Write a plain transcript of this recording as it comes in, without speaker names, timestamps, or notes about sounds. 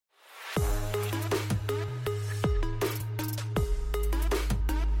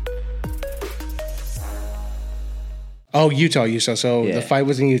Oh, Utah. So Yeah. the fight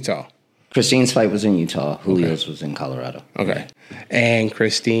was in Utah. Christine's fight was in Utah. Julio's was in Colorado. Okay. And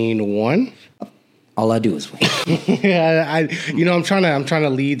Christine won? All I do is win. Yeah, I'm trying to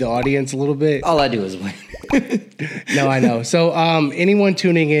lead the audience a little bit. All I do is win. No, I know. So anyone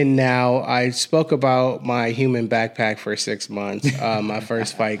tuning in now, I spoke about my human backpack for 6 months. My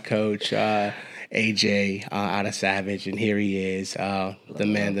first fight coach, AJ, out of Savage, and here he is, the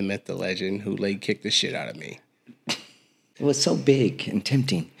man, the myth, the legend, who leg kicked the shit out of me. It was so big and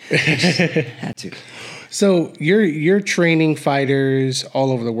tempting. Had to. So you're training fighters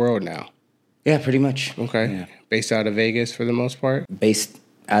all over the world now. Yeah, pretty much. Okay. Yeah. Based out of Vegas for the most part? Based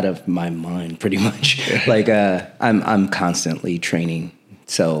out of my mind, pretty much. Like I'm constantly training.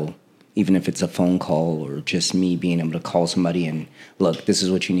 So even if it's a phone call or just me being able to call somebody and look, this is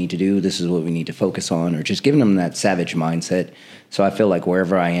what you need to do, this is what we need to focus on, or just giving them that Savage mindset. So I feel like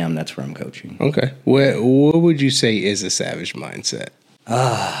wherever I am, that's where I'm coaching. Okay. What would you say is a Savage mindset?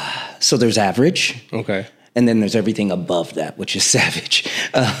 So there's average. Okay. And then there's everything above that, which is Savage.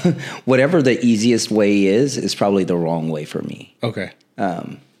 Whatever the easiest way is probably the wrong way for me. Okay.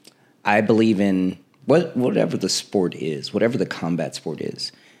 I believe in whatever the sport is, whatever the combat sport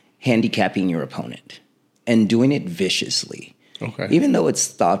is, handicapping your opponent and doing it viciously. Okay. Even though it's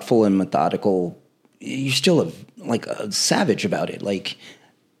thoughtful and methodical, you're still a savage about it. Like,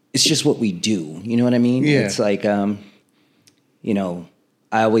 it's just what we do. You know what I mean? Yeah. It's like,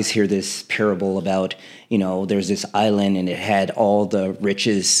 I always hear this parable about, there's this island and it had all the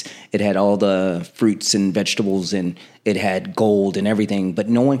riches, it had all the fruits and vegetables, and it had gold and everything, but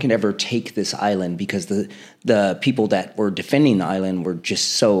no one can ever take this island because the people that were defending the island were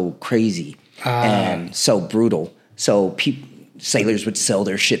just so crazy and so brutal. So sailors would sell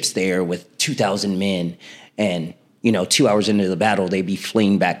their ships there with 2,000 men, and 2 hours into the battle, they'd be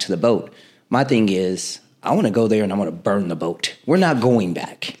fleeing back to the boat. My thing is, I want to go there and I want to burn the boat. We're not going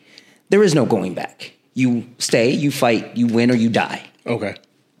back. There is no going back. You stay, you fight, you win, or you die. Okay.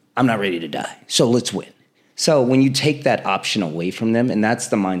 I'm not ready to die, so let's win. So when you take that option away from them, and that's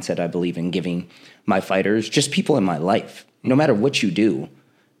the mindset I believe in giving my fighters, just people in my life, no matter what you do,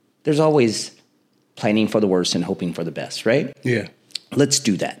 there's always planning for the worst and hoping for the best, right? Yeah. Let's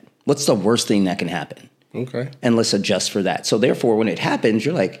do that. What's the worst thing that can happen? Okay. And let's adjust for that. So therefore, when it happens,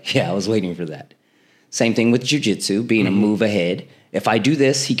 you're like, yeah, I was waiting for that. Same thing with jiu-jitsu, being a move ahead. If I do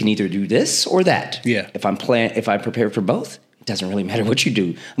this, he can either do this or that. Yeah. If I'm prepared for both, it doesn't really matter what you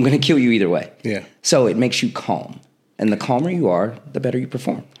do. I'm going to kill you either way. Yeah. So it makes you calm. And the calmer you are, the better you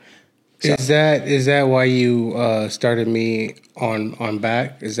perform. So, Is that why you started me on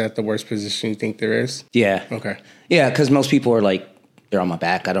back? Is that the worst position you think there is? yeah. Okay. Yeah, because most people are like, they're on my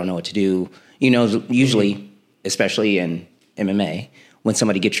back. I don't know what to do. Usually, especially in MMA, when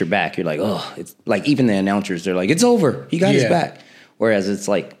somebody gets your back, you're like, oh, it's like even the announcers, they're like, it's over. He got his back. Whereas it's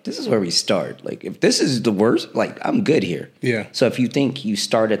like, this is where we start. Like, if this is the worst, like, I'm good here. Yeah. So if you think you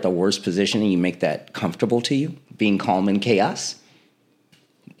start at the worst position and you make that comfortable to you, being calm in chaos,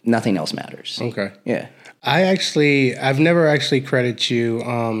 nothing else matters. Okay. Yeah. I've never actually credited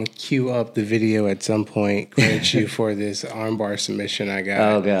you. Cue up the video at some point. Credit you for this armbar submission I got.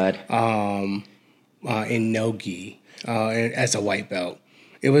 Oh, God. In no-gi as a white belt.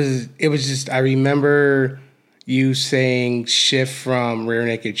 It was just, I remember you saying shift from rear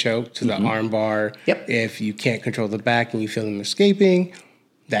naked choke to the armbar. Yep. If you can't control the back and you feel them escaping,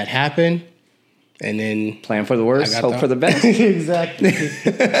 that happened. And then Plan for the worst, hope for the best. Exactly.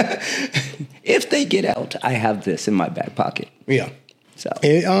 If they get out, I have this in my back pocket. Yeah. So.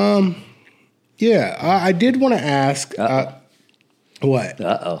 Yeah. I did want to ask. What?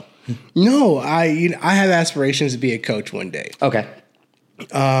 Uh-oh. No, I have aspirations to be a coach one day. Okay.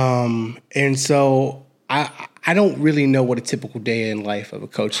 And so I don't really know what a typical day in life of a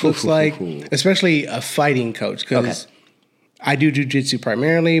coach looks like, especially a fighting coach, because I do jiu-jitsu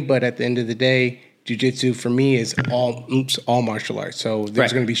primarily, but at the end of the day, jiu-jitsu for me is all martial arts. So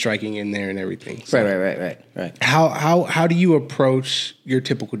there's going to be striking in there and everything. So Right. How do you approach your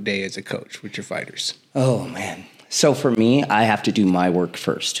typical day as a coach with your fighters? Oh, man. So for me, I have to do my work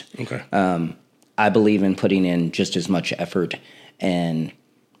first. Okay. I believe in putting in just as much effort, and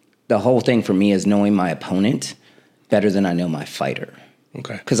the whole thing for me is knowing my opponent better than I know my fighter.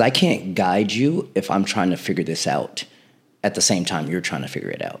 Okay. Because I can't guide you if I'm trying to figure this out at the same time you're trying to figure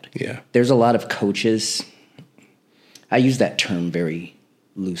it out. Yeah. There's a lot of coaches. I use that term very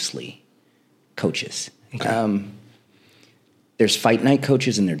loosely. Coaches. Okay. There's fight night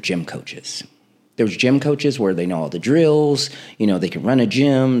coaches and there's gym coaches. There's gym coaches where they know all the drills, they can run a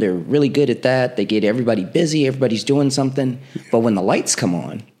gym, they're really good at that, they get everybody busy, everybody's doing something. But when the lights come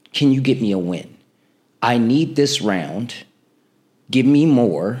on, can you get me a win? I need this round. Give me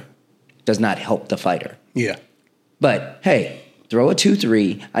more does not help the fighter. Yeah. But, hey, throw a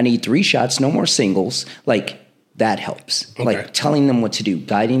 2-3. I need 3 shots, no more singles. Like, that helps. Okay. Like, telling them what to do,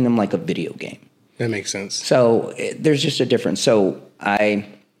 guiding them like a video game. That makes sense. So there's just a difference. So I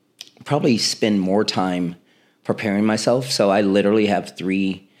probably spend more time preparing myself. So I literally have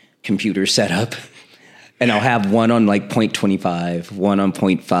 3 computers set up. And I'll have one on like 0.25, one on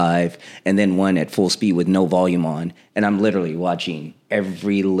 0.5, and then one at full speed with no volume on. And I'm literally watching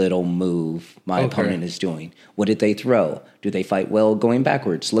every little move my opponent is doing. What did they throw? Do they fight well going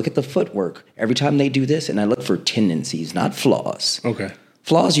backwards? Look at the footwork. Every time they do this, and I look for tendencies, not flaws. Okay.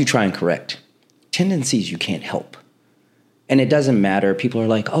 Flaws you try and correct. Tendencies you can't help. And it doesn't matter. People are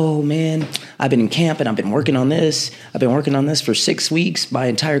like, oh, man, I've been in camp and I've been working on this. I've been working on this for 6 weeks, my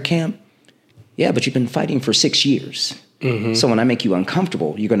entire camp. Yeah, but you've been fighting for 6 years. Mm-hmm. So when I make you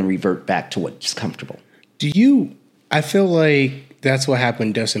uncomfortable, you're going to revert back to what's comfortable. I feel like that's what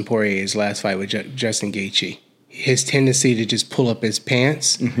happened to Dustin Poirier's last fight with Justin Gaethje. His tendency to just pull up his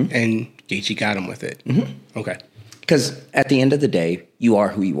pants, and Gaethje got him with it. Mm-hmm. Okay. Because at the end of the day, you are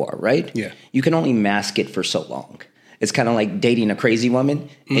who you are, right? Yeah. You can only mask it for so long. It's kind of like dating a crazy woman,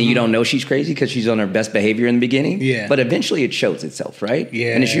 and you don't know she's crazy because she's on her best behavior in the beginning. Yeah. But eventually it shows itself, right?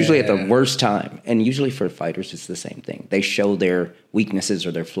 Yeah. And it's usually at the worst time. And usually for fighters, it's the same thing. They show their weaknesses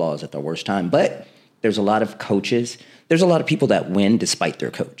or their flaws at the worst time. But there's a lot of coaches. There's a lot of people that win despite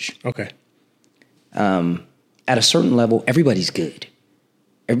their coach. Okay. At a certain level, everybody's good.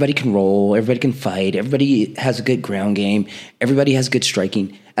 Everybody can roll. Everybody can fight. Everybody has a good ground game. Everybody has good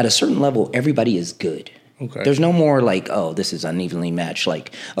striking. At a certain level, everybody is good. Okay. There's no more like, oh, this is unevenly matched.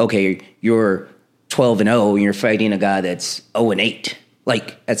 Like, okay, you're 12-0 and you're fighting a guy that's 0-8.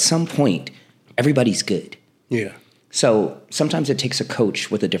 Like, at some point, everybody's good. Yeah. So sometimes it takes a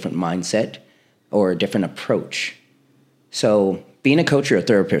coach with a different mindset or a different approach. So being a coach or a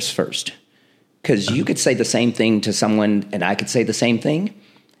therapist first, because you could say the same thing to someone and I could say the same thing,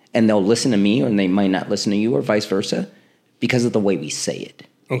 and they'll listen to me and they might not listen to you or vice versa because of the way we say it.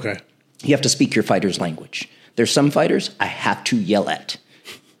 Okay. You have to speak your fighter's language. There's some fighters I have to yell at.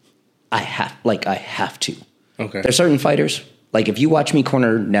 I have to. Okay. There's certain fighters, like if you watch me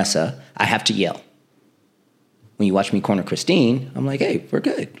corner Nessa, I have to yell. When you watch me corner Christine, I'm like, hey, we're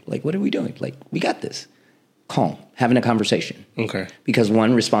good. Like, what are we doing? Like, we got this. Calm, having a conversation. Okay. Because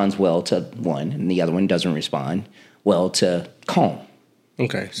one responds well to one and the other one doesn't respond well to calm.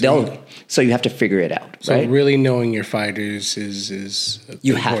 Okay. So you have to figure it out. So right? really knowing your fighters is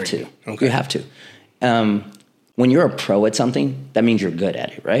you important. have to. Okay. You have to. When you're a pro at something, that means you're good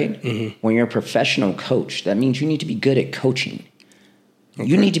at it, right? Mm-hmm. When you're a professional coach, that means you need to be good at coaching. Okay.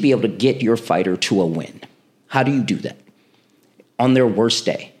 You need to be able to get your fighter to a win. How do you do that? On their worst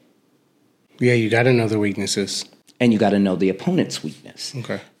day. Yeah, you got to know their weaknesses. And you got to know the opponent's weakness.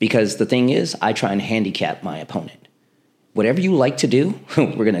 Okay. Because the thing is, I try and handicap my opponent. Whatever you like to do,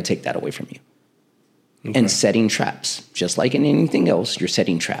 we're going to take that away from you. Okay. And setting traps. Just like in anything else, you're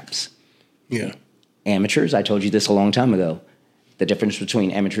setting traps. Yeah. Amateurs, I told you this a long time ago. The difference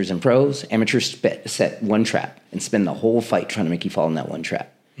between amateurs and pros, amateurs set one trap and spend the whole fight trying to make you fall in that one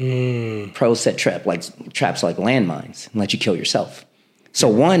trap. Pros set traps like landmines and let you kill yourself. So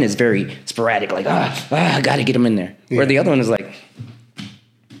one is very sporadic, like, I got to get him in there. Yeah. Where the other one is like,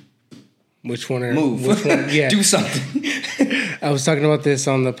 move. Yeah. Do something. I was talking about this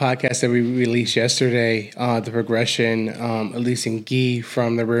on the podcast that we released yesterday, the progression, releasing gi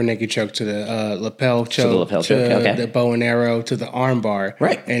from the rear naked choke to the lapel choke, the bow and arrow, to the arm bar.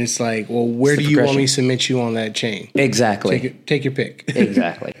 Right. And it's like, well, where do you want me to submit you on that chain? Exactly. Take your pick.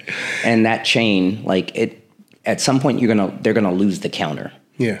 Exactly. And that chain, like at some point they're gonna lose the counter.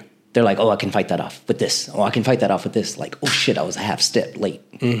 Yeah. They're like, oh, I can fight that off with this. Oh, I can fight that off with this. Like, oh shit, I was a half step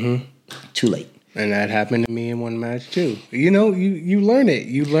late. Mm-hmm. Too late. And that happened to me in one match too. You know, you learn it.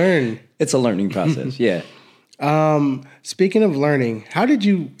 You learn. It's a learning process. Yeah. Speaking of learning, how did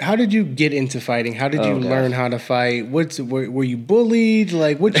you get into fighting? How did you learn how to fight? Were you bullied?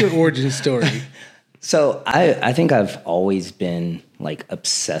 Like, what's your origin story? So I think I've always been like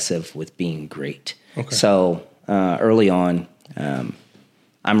obsessive with being great. Okay. So early on,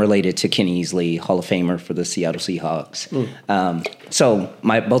 I'm related to Ken Easley, Hall of Famer for the Seattle Seahawks. So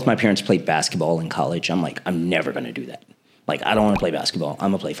both my parents played basketball in college. I'm like, I'm never going to do that. Like, I don't want to play basketball.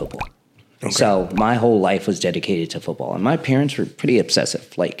 I'm going to play football. Okay. So my whole life was dedicated to football. And my parents were pretty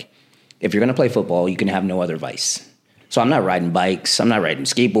obsessive. Like, if you're going to play football, you can have no other vice. So I'm not riding bikes. I'm not riding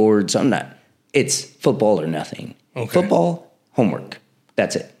skateboards. It's football or nothing. Okay. Football, homework.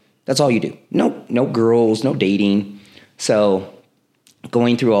 That's it. That's all you do. No girls, no dating. So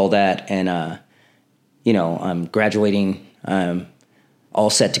going through all that, and I'm graduating. I'm all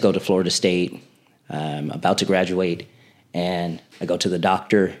set to go to Florida State. I'm about to graduate, and I go to the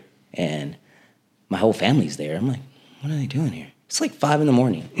doctor, and my whole family's there. I'm like, what are they doing here? It's like 5 a.m.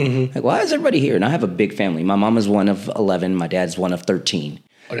 Mm-hmm. Like, why is everybody here? And I have a big family. My mom is one of 11. My dad's one of 13.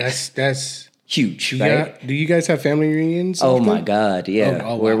 Oh, that's huge, right? Do you guys have family reunions? Oh, often? my God, yeah.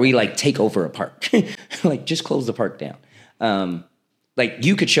 Oh, where wow. we, like, take over a park. Like, just close the park down. Like,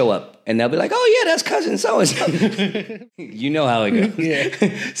 you could show up, and they'll be like, oh, yeah, that's cousin so-and-so. You know how it goes.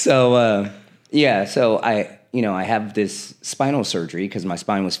 Yeah. So I have this spinal surgery because my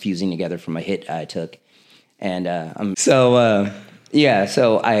spine was fusing together from a hit I took. And I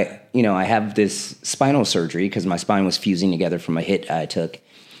have this spinal surgery because my spine was fusing together from a hit I took.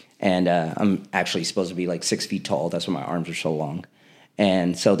 And I'm actually supposed to be like 6 feet tall. That's why my arms are so long.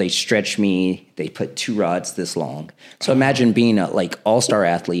 And so they stretched me. They put 2 rods this long. So imagine being a like all-star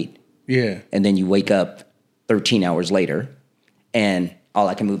athlete. Yeah. And then you wake up 13 hours later, and all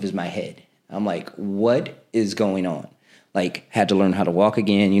I can move is my head. I'm like, what is going on? Like, had to learn how to walk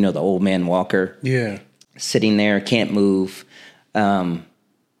again. The old man walker. Yeah. Sitting there, can't move.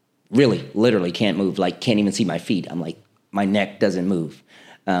 Really, literally can't move. Like, can't even see my feet. I'm like, my neck doesn't move.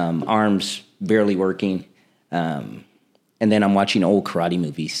 Arms barely working. And then I'm watching old karate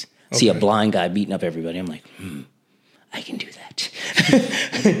movies. See a blind guy beating up everybody. I'm like, I can do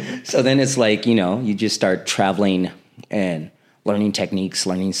that. So then it's like, you just start traveling and learning techniques,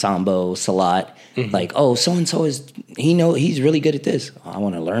 learning sambo, salat. Mm-hmm. Like, oh, so-and-so he's really good at this. Oh, I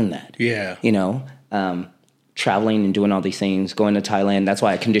want to learn that. Yeah. Traveling and doing all these things, going to Thailand. That's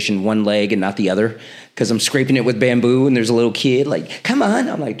why I conditioned one leg and not the other, because I'm scraping it with bamboo and there's a little kid like, come on.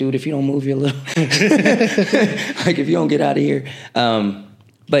 I'm like, dude, if you don't move your little, like if you don't get out of here.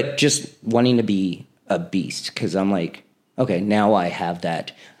 But just wanting to be a beast, because I'm like, okay, now I have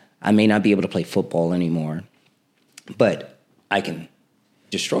that. I may not be able to play football anymore, but I can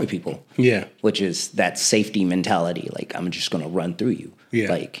destroy people. Yeah. Which is that safety mentality. Like, I'm just going to run through you. Yeah.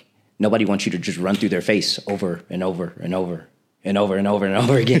 Like, nobody wants you to just run through their face over and over and over and over and over and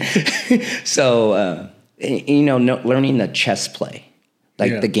over again. So, learning the chess play,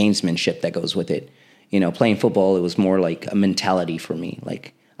 like the gamesmanship that goes with it. Playing football, it was more like a mentality for me.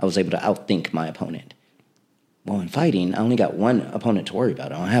 Like, I was able to outthink my opponent. Well, in fighting, I only got one opponent to worry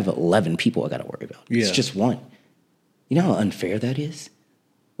about. I don't have 11 people I got to worry about. Yeah. It's just one. You know how unfair that is?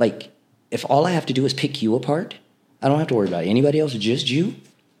 Like, if all I have to do is pick you apart, I don't have to worry about anybody else, just you.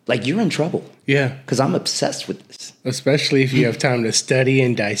 Like, you're in trouble. Yeah. Because I'm obsessed with this. Especially if you have time to study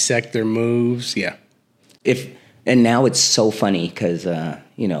and dissect their moves. Yeah. And now it's so funny because,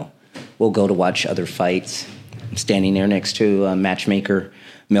 we'll go to watch other fights. I'm standing there next to matchmaker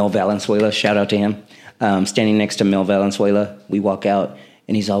Mel Valenzuela. Shout out to him. Standing next to Mel Valenzuela. We walk out,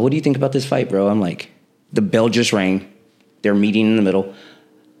 and he's all, what do you think about this fight, bro? I'm like, the bell just rang. They're meeting in the middle.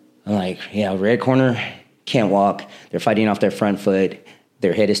 I'm like, yeah, red corner, can't walk. They're fighting off their front foot.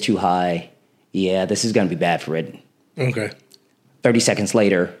 Their head is too high. Yeah, this is going to be bad for Red. Okay. 30 seconds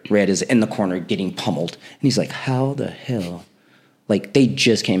later, Red is in the corner getting pummeled. And he's like, how the hell? Like, they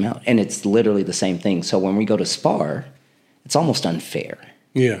just came out. And it's literally the same thing. So when we go to spar, it's almost unfair.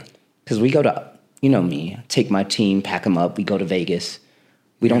 Yeah. Because we go to, me, take my team, pack them up. We go to Vegas.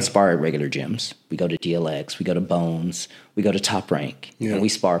 We don't spar at regular gyms. We go to DLX. We go to Bones. We go to Top Rank. Yeah. And we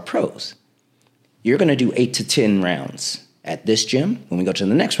spar pros. You're going to do 8 to 10 rounds at this gym. When we go to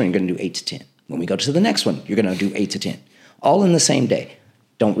the next one, you're going to do 8 to 10. When we go to the next one, you're going to do 8 to 10. All in the same day.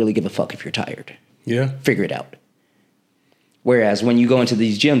 Don't really give a fuck if you're tired. Yeah. Figure it out. Whereas when you go into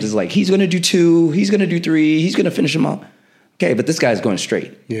these gyms, it's like, he's going to do 2, he's going to do 3, he's going to finish them all. Okay, but this guy's going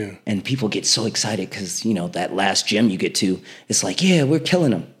straight. Yeah. And people get so excited because, that last gym you get to, it's like, yeah, we're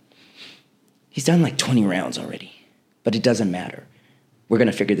killing him. He's done like 20 rounds already. But it doesn't matter. We're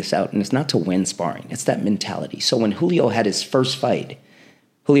going to figure this out. And it's not to win sparring. It's that mentality. So when Julio had his first fight,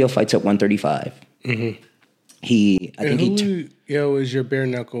 Julio fights at 135. Mm-hmm. Julio is your bare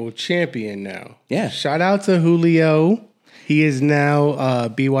knuckle champion now. Yeah. Shout out to Julio. He is now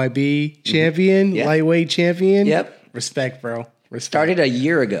BYB champion, lightweight champion. Yep. Respect, bro. Respect. Started a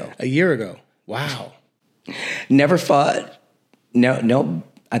year ago. Wow. Never fought. No.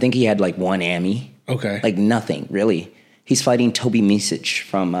 I think he had like one AMI. Okay. Like nothing, really. He's fighting Toby Misic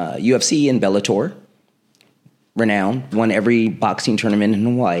from UFC and Bellator. Renowned. Won every boxing tournament in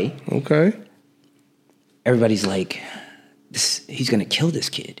Hawaii. Okay. Everybody's like, he's going to kill this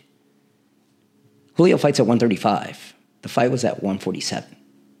kid. Julio fights at 135. The fight was at 147.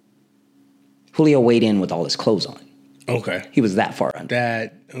 Julio weighed in with all his clothes on. Okay. He was that far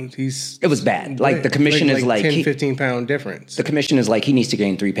under. It was bad. Like the commission is like 10, 15 pound difference. The commission is like, he needs to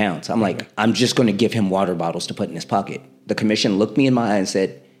gain 3 pounds. I'm like, I'm just going to give him water bottles to put in his pocket. The commission looked me in my eye and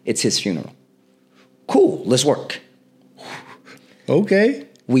said, it's his funeral. Cool, let's work. Okay.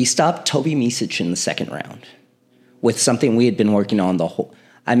 We stopped Toby Misic in the second round with something we had been working on the whole.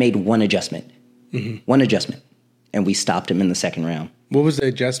 I made one adjustment, and we stopped him in the second round. What was the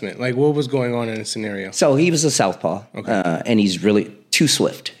adjustment? Like, what was going on in the scenario? So he was a southpaw, and he's really too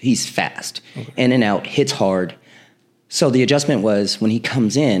swift. He's fast, in and out, hits hard. So the adjustment was when he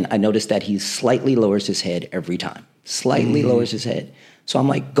comes in, I noticed that he slightly lowers his head every time. Slightly lowers his head. So I'm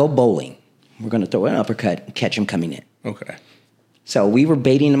like, go bowling. We're going to throw an uppercut and catch him coming in. Okay. So we were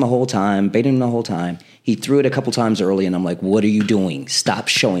baiting him the whole time. He threw it a couple times early, and I'm like, what are you doing? Stop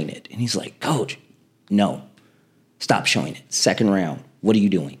showing it. And he's like, Coach, no. Stop showing it. Second round, what are you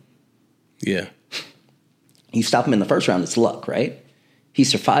doing? Yeah. You stop him in the first round, it's luck, right? He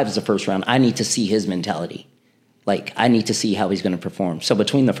survives the first round. I need to see his mentality. Like, I need to see how he's going to perform. So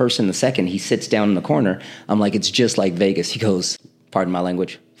between the first and the second, he sits down in the corner. I'm like, it's just like Vegas. He goes, pardon my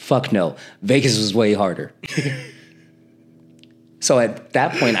language, fuck no. Vegas was way harder. So at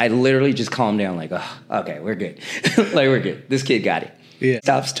that point, I literally just calmed down like, oh, okay, we're good. Like, we're good. This kid got it. Yeah.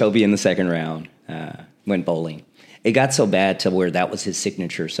 Stops Toby in the second round, went bowling. It got so bad to where that was his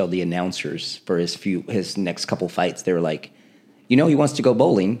signature. So the announcers for his next couple fights, they were like, he wants to go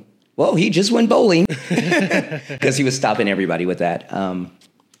bowling. Well, he just went bowling because he was stopping everybody with that.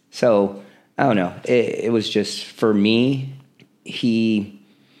 So I don't know. It was just, for me, he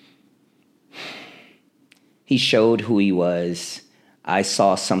showed who he was. I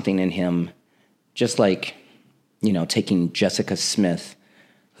saw something in him, just like, taking Jessica Smith,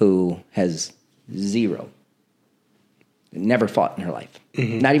 who has zero, never fought in her life.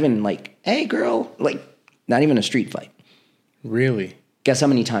 Not even like, hey, girl, like, not even a street fight. Really? Guess how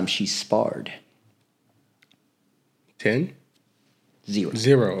many times she sparred? 10?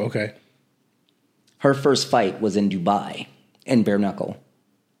 Zero. Okay. Her first fight was in Dubai, in bare knuckle.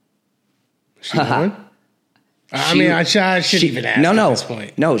 She won? I shouldn't even ask at this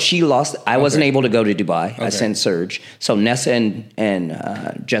point. No, she lost. I wasn't able to go to Dubai. I sent Serge. So Nessa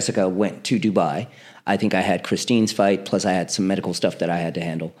and Jessica went to Dubai. I think I had Christine's fight, plus I had some medical stuff that I had to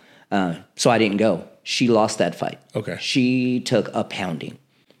handle. So I didn't go. She lost that fight. Okay. She took a pounding.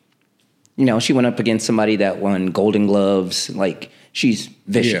 She went up against somebody that won Golden Gloves. Like, she's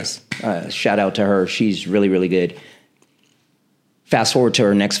vicious. Yeah. Shout out to her. She's really, really good. Fast forward to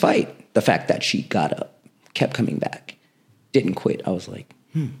her next fight. The fact that she got up, kept coming back, didn't quit. I was like,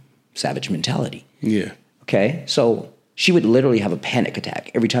 savage mentality. Yeah. Okay. So she would literally have a panic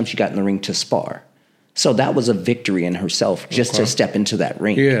attack every time she got in the ring to spar. So that was a victory in herself just to step into that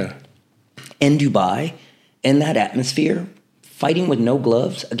ring. Yeah. In Dubai, in that atmosphere, fighting with no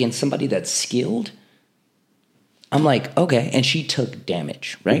gloves against somebody that's skilled, I'm like, okay. And she took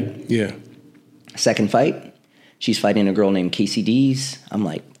damage, right? Yeah. Second fight, she's fighting a girl named Casey Dees. I'm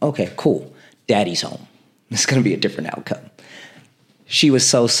like, okay, cool. Daddy's home. It's going to be a different outcome. She was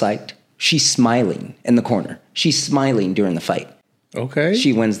so psyched. She's smiling in the corner. She's smiling during the fight. Okay.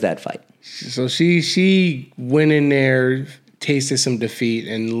 She wins that fight. So she went in there, tasted some defeat,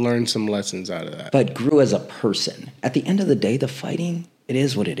 and learned some lessons out of that. But grew as a person. At the end of the day, the fighting, it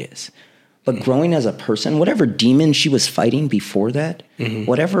is what it is. But growing as a person, whatever demon she was fighting before that,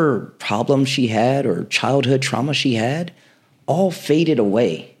 whatever problem she had or childhood trauma she had, all faded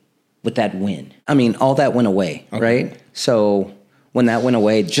away with that win. I mean, all that went away, right? So when that went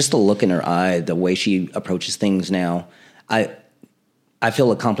away, just the look in her eye, the way she approaches things now, I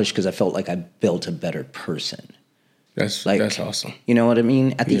feel accomplished because I felt like I built a better person. That's awesome. You know what I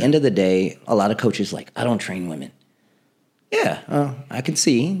mean? At the end of the day, a lot of coaches like, I don't train women. Yeah, I can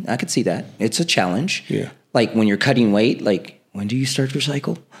see that. It's a challenge. Yeah. Like when you're cutting weight, like when do you start your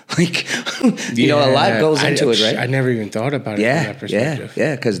cycle? Like, a lot goes into it, right? I never even thought about it from that perspective.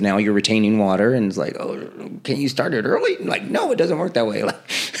 Yeah, because now you're retaining water and it's like, oh, can you start it early? Like, no, it doesn't work that way.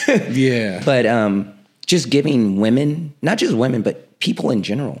 Yeah. But just giving women, not just women, but people in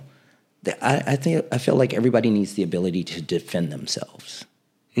general, I feel like everybody needs the ability to defend themselves.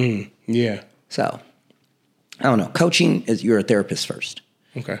 Yeah. So, I don't know. Coaching is, you're a therapist first.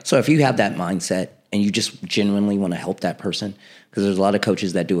 Okay. So if you have that mindset and you just genuinely want to help that person, because there's a lot of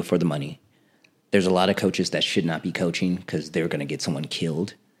coaches that do it for the money. There's a lot of coaches that should not be coaching because they're going to get someone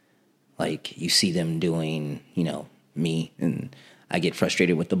killed. Like you see them doing, me, and I get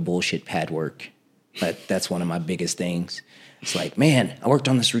frustrated with the bullshit pad work. But that's one of my biggest things. It's like, man, I worked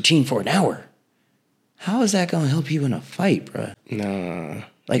on this routine for an hour. How is that going to help you in a fight, bro? Nah.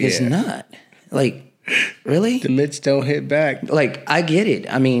 Like, it's not. Like, Really? The mitts don't hit back. Like, I get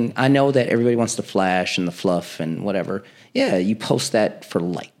it. I mean, I know that everybody wants the flash and the fluff and whatever. Yeah, you post that for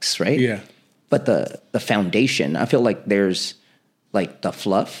likes, right? Yeah. But the foundation, I feel like there's like the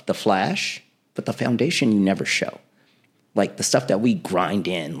fluff, the flash, but the foundation you never show. Like the stuff that we grind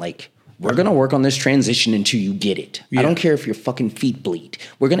in, like we're going to work on this transition until you get it. Yeah. I don't care if your fucking feet bleed.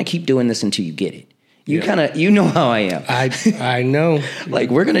 We're going to keep doing this until you get it. You know how I am. I know. Like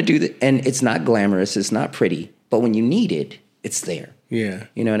we're going to do that. And it's not glamorous. It's not pretty. But when you need it, it's there. Yeah.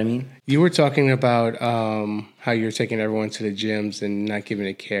 You know what I mean? You were talking about how you're taking everyone to the gyms and not giving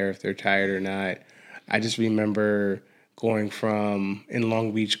a care if they're tired or not. I just remember in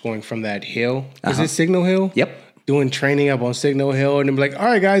Long Beach, going from that hill. Is it Signal Hill? Yep. Doing training up on Signal Hill, and then be like, all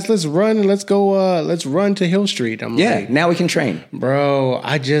right, guys, let's run and let's go, let's run to Hill Street. I'm like, now we can train. Bro,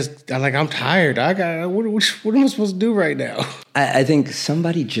 I'm tired. What am I supposed to do right now? I think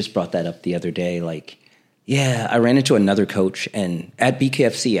somebody just brought that up the other day. Like, yeah, I ran into another coach and at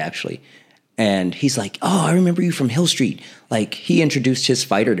BKFC actually. And he's like, oh, I remember you from Hill Street. Like, he introduced his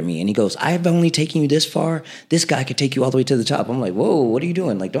fighter to me, and he goes, I've only taken you this far. This guy could take you all the way to the top. I'm like, whoa, what are you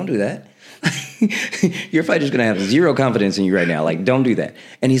doing? Like, don't do that. Your fighter's going to have zero confidence in you right now. Like, don't do that.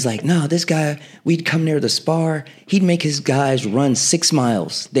 And he's like, no, this guy, we'd come near the spar. He'd make his guys run 6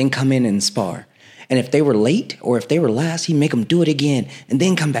 miles, then come in and spar. And if they were late or if they were last, he'd make them do it again and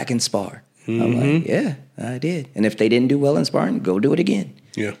then come back and spar. Mm-hmm. I'm like, yeah, I did. And if they didn't do well in sparring, go do it again.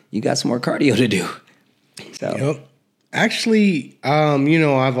 Yeah. You got some more cardio to do. So. Yep. Actually,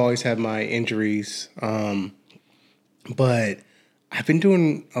 I've always had my injuries, but I've been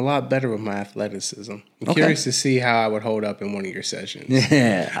doing a lot better with my athleticism. I'm curious to see how I would hold up in one of your sessions.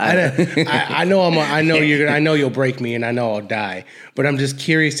 Yeah, I know you'll break me, and I know I'll die. But I'm just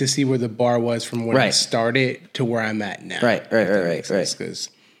curious to see where the bar was from when I started to where I'm at now. Right. Because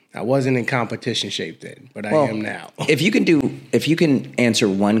I wasn't in competition shape then, but I am now. If you can answer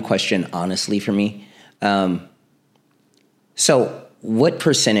one question honestly for me, so what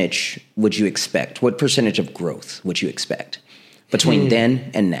percentage would you expect? What percentage of growth would you expect between then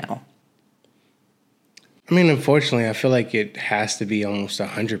and now? I mean, unfortunately, I feel like it has to be almost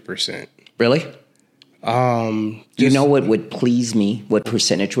 100%. Really? You know what would please me? What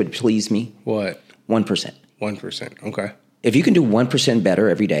percentage would please me? What? 1%. 1%. Okay. If you can do 1% better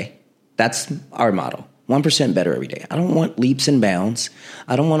every day, that's our motto. 1% better every day. I don't want leaps and bounds.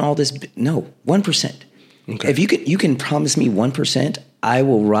 I don't want all this. No, 1%. Okay. If you can promise me 1%, I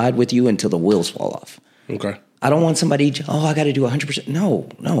will ride with you until the wheels fall off. Okay. I don't want somebody, I got to do 100%.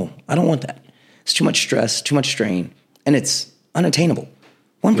 No, I don't want that. It's too much stress, too much strain, and it's unattainable.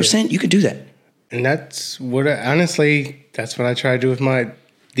 1%, you could do that. And that's what that's what I try to do with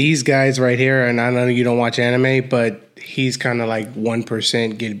these guys right here. And I know you don't watch anime, but he's kind of like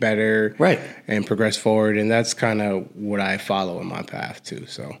 1% get better, right, and progress forward. And that's kind of what I follow in my path too.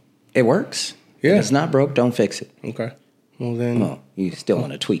 So it works. Yeah. If it's not broke, don't fix it. Okay. Well, then you still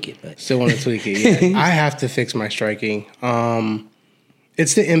want to tweak it, but still want to tweak it. Yeah. I have to fix my striking.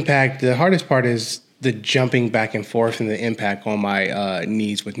 It's the impact. The hardest part is the jumping back and forth and the impact on my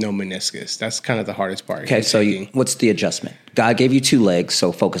knees with no meniscus. That's kind of the hardest part. Okay, so what's the adjustment? God gave you 2 legs,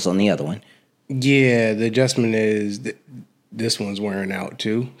 so focus on the other one. Yeah, the adjustment is this one's wearing out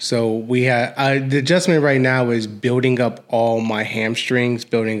too. So the adjustment right now is building up all my hamstrings,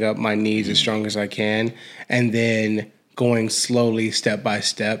 building up my knees as strong as I can, and then going slowly step by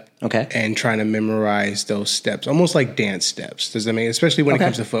step. Okay. And trying to memorize those steps, almost like dance steps. Does that mean, especially when it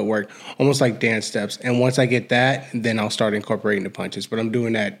comes to footwork, almost like dance steps. And once I get that, then I'll start incorporating the punches. But I'm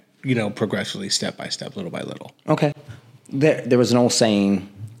doing that, progressively, step by step, little by little. Okay. There was an old saying,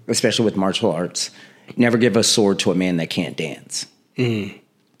 especially with martial arts, never give a sword to a man that can't dance. Mm.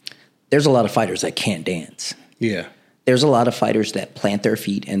 There's a lot of fighters that can't dance. Yeah. There's a lot of fighters that plant their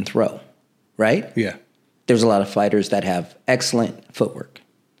feet and throw, right? Yeah. There's a lot of fighters that have excellent footwork.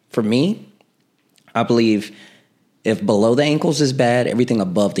 For me, I believe if below the ankles is bad, everything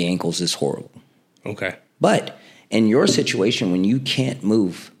above the ankles is horrible. Okay. But in your situation, when you can't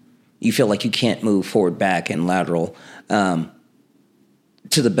move, you feel like you can't move forward, back, and lateral to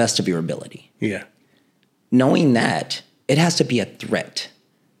the best of your ability. Yeah. Knowing that, it has to be a threat.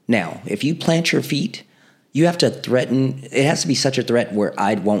 Now, if you plant your feet, you have to threaten. It has to be such a threat where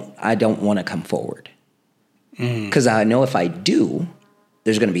I don't want to come forward. Because I know if I do,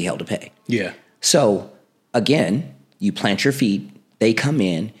 there's going to be hell to pay. Yeah. So, again, you plant your feet, they come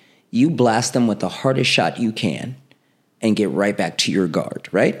in, you blast them with the hardest shot you can, and get right back to your guard,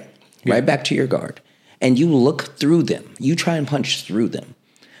 right? Yeah. Right back to your guard. And you look through them. You try and punch through them.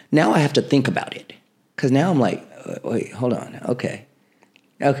 Now I have to think about it. Because now I'm like, wait, hold on. Okay.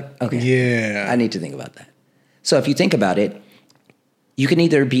 Okay. Yeah. I need to think about that. So if you think about it, you can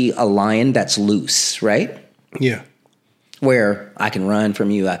either be a lion that's loose, right? Yeah. Where I can run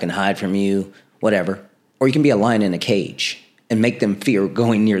from you, I can hide from you, whatever. Or you can be a lion in a cage and make them fear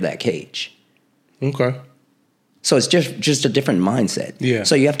going near that cage. Okay. So it's just a different mindset. Yeah.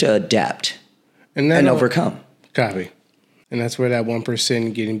 So you have to adapt and overcome. Copy. And that's where that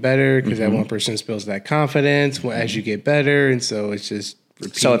 1% getting better, because that 1% builds that confidence as you get better. And so it's just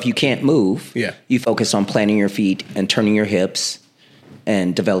repeat. So if you can't move, you focus on planting your feet and turning your hips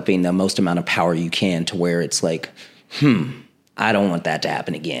and developing the most amount of power you can to where it's like, I don't want that to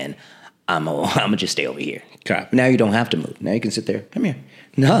happen again. I'm gonna just stay over here. Copy. Now you don't have to move. Now you can sit there. Come here.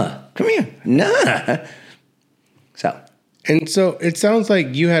 Nah. Come here. Nah. So it sounds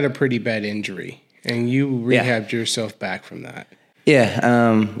like you had a pretty bad injury and you rehabbed yourself back from that.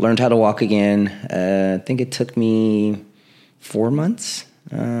 Yeah. Learned how to walk again. I think it took me 4 months.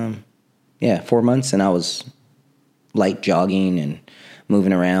 4 months, and I was light jogging and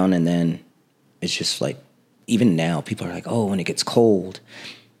moving around. And then it's just like, even now people are like, oh, when it gets cold.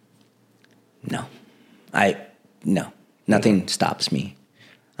 No, nothing stops me.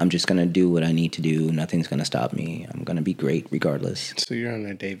 I'm just going to do what I need to do. Nothing's going to stop me. I'm going to be great regardless. So you're on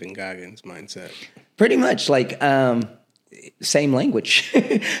that David Goggins mindset. Pretty much, like, same language.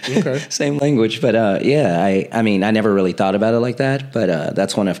 Okay. Same language. But, I mean, I never really thought about it like that. But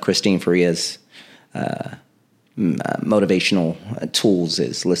that's one of Christine Ferea's motivational tools,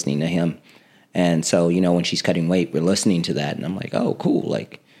 is listening to him. And so, when she's cutting weight, we're listening to that. And I'm like, oh, cool.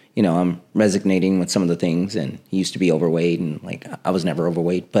 Like, I'm resonating with some of the things, and he used to be overweight, and like I was never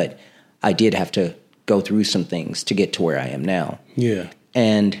overweight, but I did have to go through some things to get to where I am now. Yeah.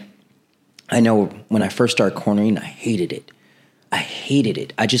 And I know when I first started cornering, I hated it.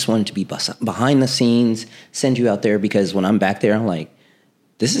 I just wanted to be behind the scenes, send you out there, because when I'm back there, I'm like,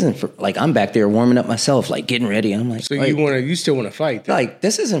 this isn't for, like, I'm back there warming up myself, like getting ready. I'm like, so you still want to fight then? Like,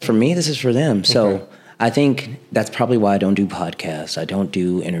 this isn't for me, this is for them. So I think that's probably why I don't do podcasts. I don't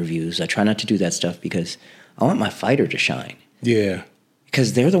do interviews. I try not to do that stuff because I want my fighter to shine. Yeah.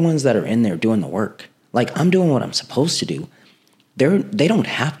 Because they're the ones that are in there doing the work. Like, I'm doing what I'm supposed to do. They don't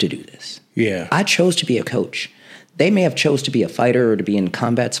have to do this. Yeah. I chose to be a coach. They may have chose to be a fighter or to be in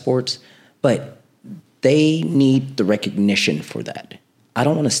combat sports, but they need the recognition for that. I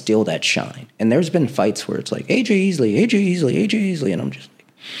don't want to steal that shine. And there's been fights where it's like, AJ Easley, and I'm just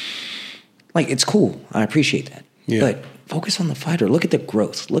like, it's cool. I appreciate that. Yeah. But focus on the fighter. Look at the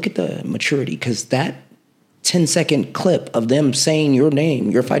growth. Look at the maturity, because that 10-second clip of them saying your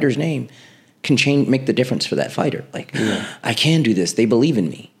name, your fighter's name, can make the difference for that fighter. Like, I can do this. They believe in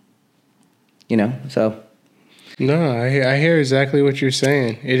me. So. No, I hear exactly what you're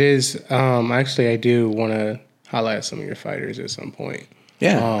saying. It is, actually, I do want to highlight some of your fighters at some point.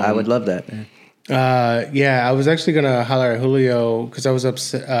 Yeah, I would love that. I was actually going to highlight Julio because I was up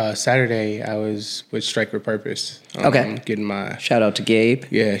Saturday. I was with Strike with Purpose. Getting my... Shout out to Gabe.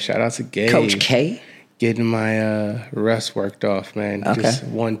 Yeah, shout out to Gabe. Coach K. Getting my rest worked off, man. Okay. Just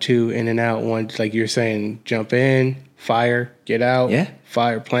 1-2, in and out. One, like you're saying, jump in, fire, get out. Yeah.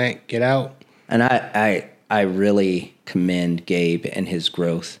 Fire, plant, get out. And I really commend Gabe and his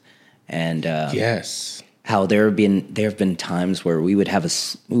growth. And yes, how there have been times where we would have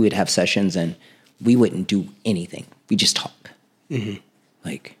sessions and we wouldn't do anything. We just talk. Mm-hmm.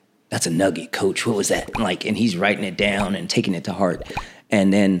 Like, that's a nugget, coach. What was that? And he's writing it down and taking it to heart.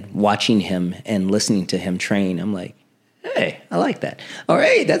 And then watching him and listening to him train, I'm like, hey, I like that. All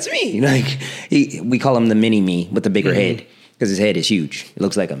right, that's me. Like, we call him the mini me with the bigger head, because his head is huge. It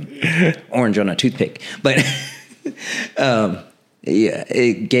looks like an orange on a toothpick. But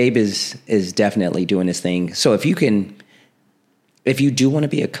Gabe is definitely doing his thing. So if you do want to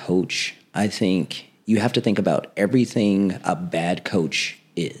be a coach, I think you have to think about everything a bad coach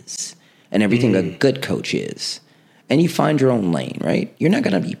is and everything a good coach is. And you find your own lane, right? You're not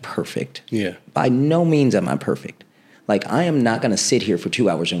going to be perfect. Yeah. By no means am I perfect. Like, I am not going to sit here for 2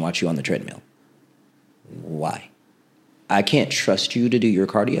 hours and watch you on the treadmill. Why? I can't trust you to do your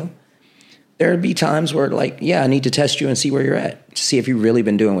cardio. There would be times where, like, I need to test you and see where you're at, to see if you've really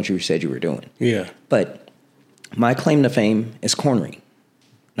been doing what you said you were doing. Yeah. But my claim to fame is cornering.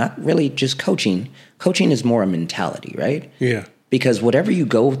 Not really just coaching. Coaching is more a mentality, right? Yeah. Because whatever you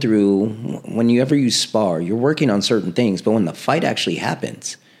go through, whenever you spar, you're working on certain things. But when the fight actually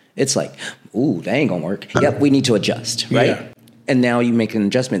happens, it's like, ooh, that ain't going to work. Yep, we need to adjust, right? Yeah. And now you make an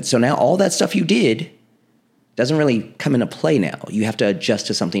adjustment. So now all that stuff you did doesn't really come into play now. You have to adjust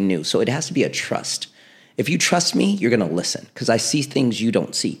to something new. So it has to be a trust. If you trust me, you're going to listen, because I see things you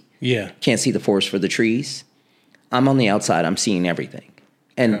don't see. Yeah. Can't see the forest for the trees. I'm on the outside. I'm seeing everything.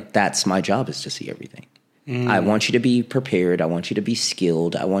 And that's my job, is to see everything. I want you to be prepared. I want you to be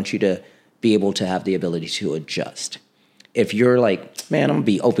skilled. I want you to be able to have the ability to adjust. If you're like, man, I'm going to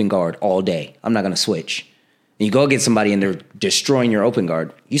be open guard all day, I'm not going to switch. And you go get somebody and they're destroying your open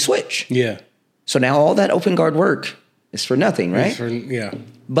guard, you switch. Yeah. So now all that open guard work is for nothing, right? Yeah.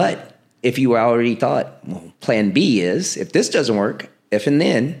 But if you already thought, well, plan B is, if this doesn't work, if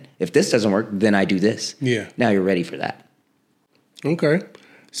this doesn't work, then I do this. Yeah. Now you're ready for that. Okay.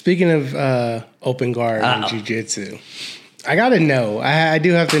 Speaking of open guard and jiu-jitsu, I got to know. I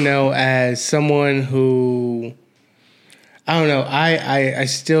do have to know, as someone who, I don't know, I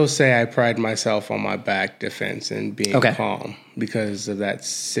still say I pride myself on my back defense and being calm because of that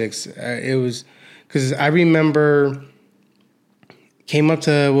it was, because I remember came up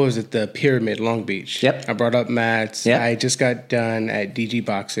to, what was it, the Pyramid, Long Beach. Yep. I brought up mats. Yep. I just got done at DG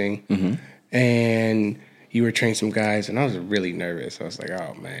Boxing, and you were training some guys, and I was really nervous. I was like,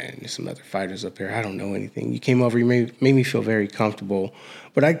 oh, man, there's some other fighters up here. I don't know anything. You came over, you made me feel very comfortable.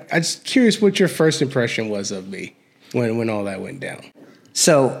 But I'm just curious what your first impression was of me when all that went down.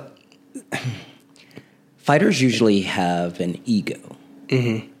 So fighters usually have an ego.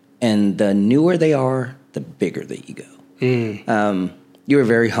 And the newer they are, the bigger the ego. You were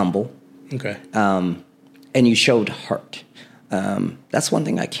very humble. Okay. And you showed heart. That's one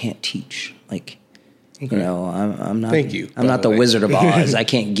thing I can't teach. Like, you know, I'm not. Thank you. I'm not the Wizard of Oz. I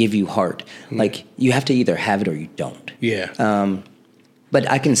can't give you heart. Like, you have to either have it or you don't. Yeah. But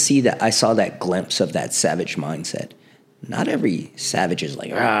I can see that. I saw that glimpse of that savage mindset. Not every savage is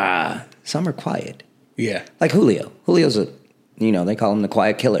like, ah. Some are quiet. Yeah. Like Julio. Julio's they call him the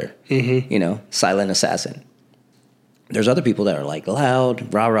quiet killer. You know, silent assassin. There's other people that are like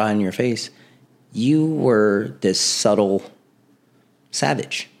loud, rah rah in your face. You were this subtle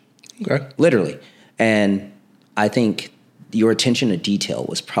savage. Okay. Literally. And I think your attention to detail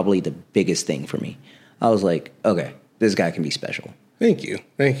was probably the biggest thing for me. I was like, okay, this guy can be special. Thank you.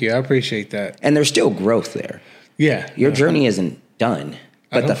 I appreciate that. And there's still growth there. Yeah. Your journey isn't done.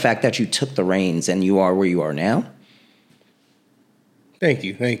 But the fact that you took the reins and you are where you are now. Thank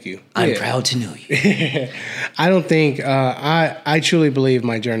you. I'm proud to know you. I don't think, I truly believe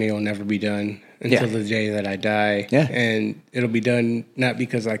my journey will never be done until the day that I die. Yeah. And it'll be done not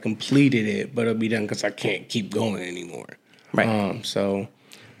because I completed it, but it'll be done because I can't keep going anymore. Right.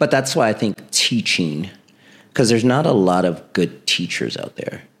 But that's why I think teaching, because there's not a lot of good teachers out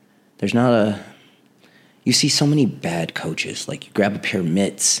there. You see so many bad coaches. Like, you grab a pair of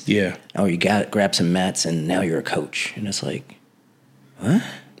mitts. Yeah. Or you grab some mats and now you're a coach. And it's like, what?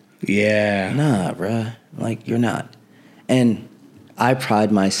 Yeah. Nah, bruh. Like, you're not. And I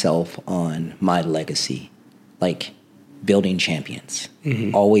pride myself on my legacy, like building champions,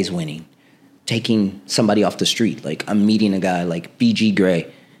 always winning, taking somebody off the street. Like, I'm meeting a guy like BG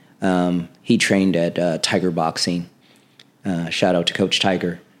Gray. He trained at Tiger Boxing. Shout out to Coach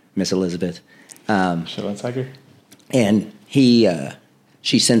Tiger, Miss Elizabeth. Shout out Tiger. And she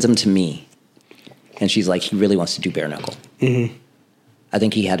sends him to me, and she's like, he really wants to do bare knuckle. I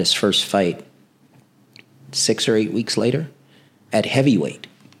think he had his first fight 6 or 8 weeks later. At heavyweight,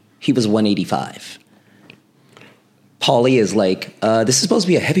 he was 185. Paulie is like, this is supposed to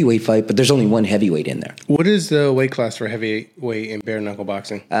be a heavyweight fight, but there's only one heavyweight in there. What is the weight class for heavyweight in bare knuckle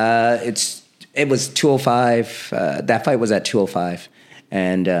boxing? It was 205. That fight was at 205,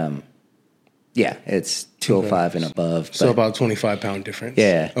 and it's 205 and above. So about 25-pound difference.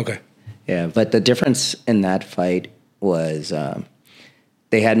 Yeah. Okay. Yeah, but the difference in that fight was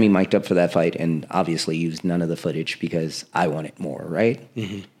they had me mic'd up for that fight and obviously used none of the footage because I wanted more, right?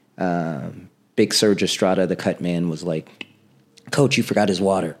 Big Serge Estrada, the cut man, was like, Coach, you forgot his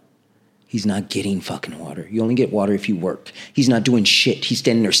water. He's not getting fucking water. You only get water if you work. He's not doing shit. He's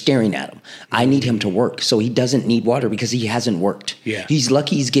standing there staring at him. I need him to work, so he doesn't need water because he hasn't worked. Yeah. He's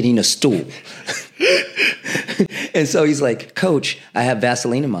lucky he's getting a stool. And so he's like, Coach, I have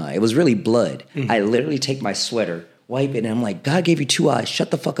Vaseline in my eye. It was really blood. I literally take my sweater, wipe it, and I'm like, God gave you 2 eyes.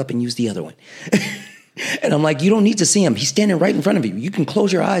 Shut the fuck up and use the other one. And I'm like, you don't need to see him. He's standing right in front of you. You can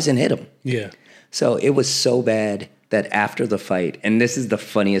close your eyes and hit him. Yeah. So it was so bad that after the fight, and this is the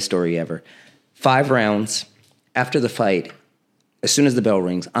funniest story ever, 5 rounds after the fight, as soon as the bell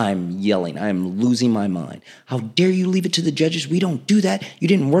rings, I'm yelling. I am losing my mind. How dare you leave it to the judges? We don't do that. You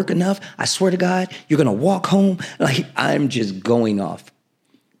didn't work enough. I swear to God, you're going to walk home. Like, I'm just going off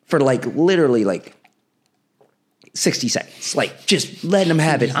for literally 60 seconds. Like, just letting them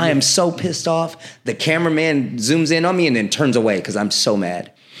have it. I am so pissed off. The cameraman zooms in on me and then turns away because I'm so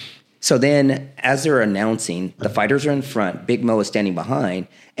mad. So then, as they're announcing, the fighters are in front, Big Mo is standing behind,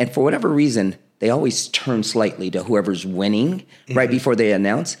 and for whatever reason, they always turn slightly to whoever's winning right before they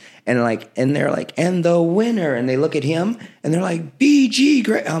announce. And they're like, and the winner. And they look at him and they're like, BG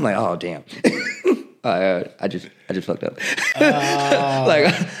great. I'm like, oh, damn. I just fucked up.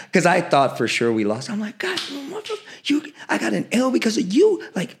 Because I thought for sure we lost. I'm like, God, I got an L because of you.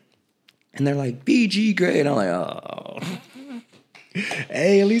 And they're like, BG great. I'm like, oh.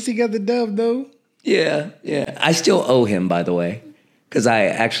 Hey, at least he got the dub, though. Yeah. I still owe him, by the way, because I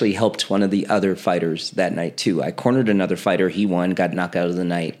actually helped one of the other fighters that night, too. I cornered another fighter. He won, got knocked out of the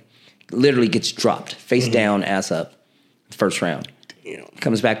night. Literally gets dropped, face down, ass up, first round. Damn.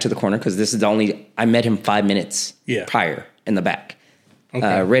 Comes back to the corner because this is the only... I met him 5 minutes prior in the back.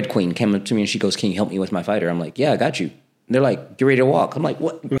 Okay. Red Queen came up to me and she goes, can you help me with my fighter? I'm like, yeah, I got you. And they're like, get ready to walk. I'm like,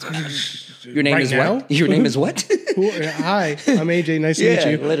 what? Your name is what? Your name is what? Hi, I'm AJ. Nice to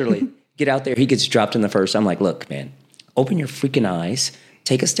meet you. Literally. Get out there. He gets dropped in the first. I'm like, look, man, open your freaking eyes.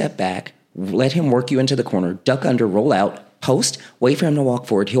 Take a step back. Let him work you into the corner. Duck under, roll out, post. Wait for him to walk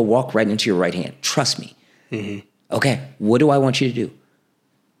forward. He'll walk right into your right hand. Trust me. Mm-hmm. Okay, what do I want you to do?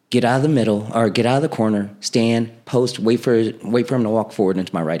 Get out of the middle or get out of the corner, stand, post, wait for him to walk forward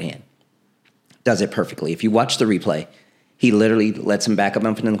into my right hand. Does it perfectly. If you watch the replay, he literally lets him back up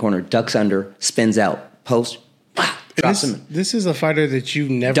in the corner, ducks under, spins out, post, drops him. This is a fighter that you've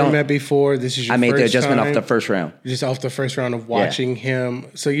never met before. This is your first time. I made the adjustment off the first round. Just off the first round of watching him.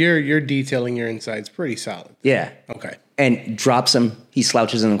 So you're detailing your insides pretty solid. Yeah. Okay. And drops him. He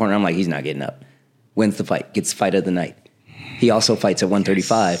slouches in the corner. I'm like, he's not getting up. Wins the fight. Gets fight of the night. He also fights at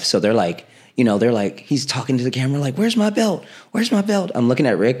 135. Yes. So they're like, he's talking to the camera like, where's my belt? Where's my belt? I'm looking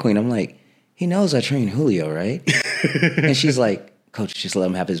at Red Queen. I'm like, he knows I train Julio, right? And she's like, Coach, just let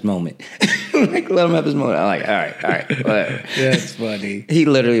him have his moment. Let him have his moment. I'm like, all right, whatever. That's funny. He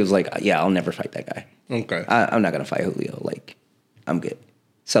literally was like, yeah, I'll never fight that guy. Okay. I'm not going to fight Julio. I'm good.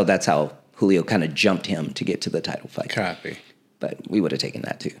 So that's how Julio kind of jumped him to get to the title fight. Copy. But we would have taken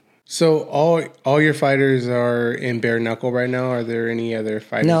that too. So all your fighters are in bare knuckle right now? Are there any other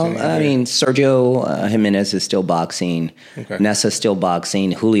fighters? No, I mean, Sergio Jimenez is still boxing. Okay. Nessa's still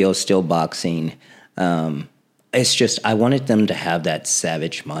boxing. Julio's still boxing. It's just I wanted them to have that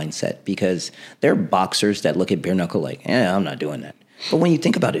savage mindset because they're boxers that look at bare knuckle like, I'm not doing that. But when you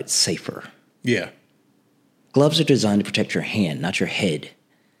think about it, it's safer. Yeah. Gloves are designed to protect your hand, not your head.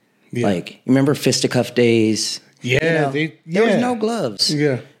 Yeah. You remember fisticuff days? Yeah. There was no gloves.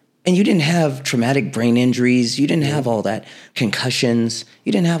 Yeah. And you didn't have traumatic brain injuries. You didn't have all that. Concussions.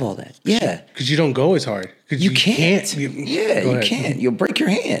 You didn't have all that. Yeah. Because you don't go as hard. You can't. You can't. You'll break your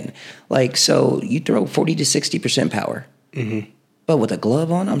hand. So you throw 40 to 60% power. Mm-hmm. But with a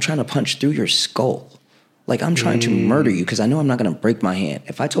glove on, I'm trying to punch through your skull. I'm trying to murder you because I know I'm not going to break my hand.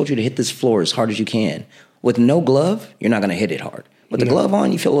 If I told you to hit this floor as hard as you can, with no glove, you're not going to hit it hard. With the glove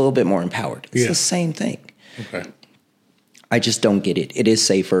on, you feel a little bit more empowered. It's the same thing. Okay. I just don't get it. It is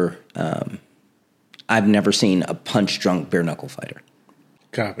safer. I've never seen a punch-drunk bare-knuckle fighter.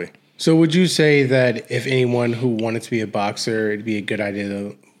 Copy. So would you say that if anyone who wanted to be a boxer, it'd be a good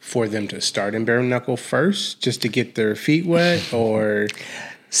idea for them to start in bare-knuckle first, just to get their feet wet, or...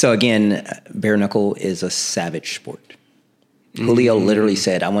 So again, bare-knuckle is a savage sport. Julio literally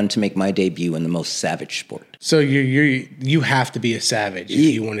said, I wanted to make my debut in the most savage sport. So you have to be a savage if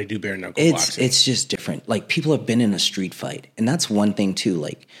you want to do bare-knuckle boxing. It's just different. People have been in a street fight, and that's one thing too.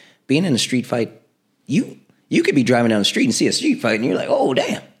 Being in a street fight, you could be driving down the street and see a street fight, and you're like, oh,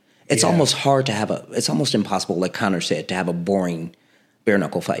 damn. It's almost hard to it's almost impossible, like Connor said, to have a boring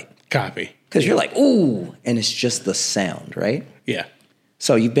bare-knuckle fight. Copy. Because you're like, ooh, and it's just the sound, right? Yeah.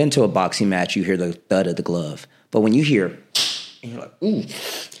 So you've been to a boxing match, you hear the thud of the glove. But when you hear... and you're like, ooh.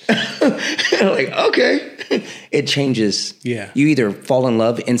 Okay. It changes. Yeah. You either fall in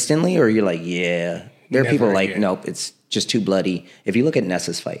love instantly or you're like, yeah. There are people nope, it's just too bloody. If you look at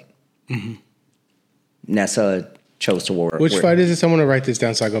Nessa's fight, Nessa chose to war. Which fight is it? Someone to write this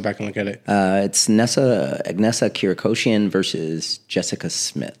down so I go back and look at it. It's Agnesa Kirikoshian versus Jessica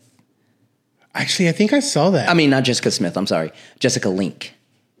Smith. Actually, I think I saw that. I mean, not Jessica Smith. I'm sorry. Jessica Link.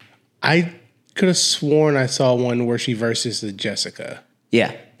 I could have sworn I saw one where she versus the Jessica.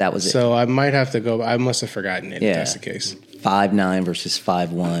 Yeah, that was it. So I might have to go. I must have forgotten it if that's the case. 5'9" versus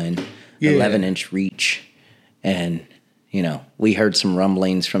 5'1", 11-inch reach. And, we heard some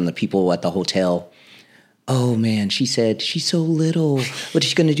rumblings from the people at the hotel. Oh, man, she said, she's so little. What is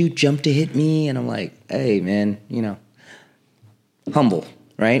she going to do, jump to hit me? And I'm like, hey, man, humble,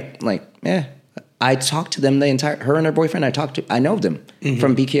 right? I talked to them her and her boyfriend, I know them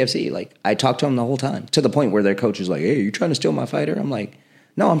from BKFC. I talked to them the whole time to the point where their coach is like, hey, you trying to steal my fighter? I'm like,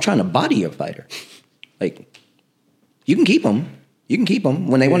 no, I'm trying to body your fighter. You can keep him. You can keep them.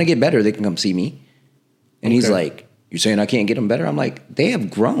 When they want to get better, they can come see me. And he's like, you're saying I can't get them better? I'm like, they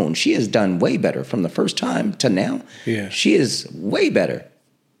have grown. She has done way better from the first time to now. Yeah. She is way better.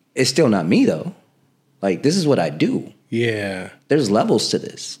 It's still not me, though. Like, this is what I do. Yeah. There's levels to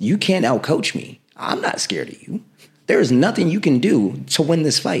this. You can't outcoach me. I'm not scared of you. There is nothing you can do to win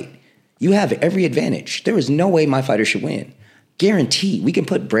this fight. You have every advantage. There is no way my fighter should win. Guarantee. We can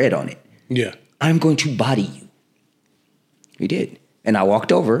put bread on it. Yeah. I'm going to body you. We did. And I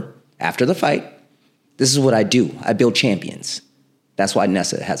walked over after the fight. This is what I do. I build champions. That's why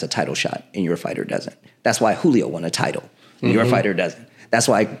Nessa has a title shot and your fighter doesn't. That's why Julio won a title and your fighter doesn't. That's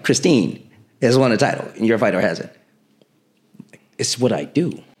why Christine has won a title and your fighter hasn't. It's what I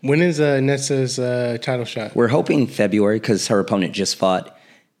do. When is Nessa's title shot? We're hoping February because her opponent just fought.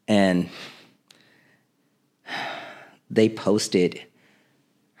 And they posted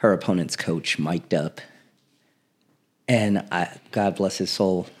her opponent's coach mic'd up. And God bless his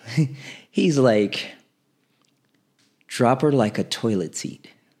soul, he's like, drop her like a toilet seat.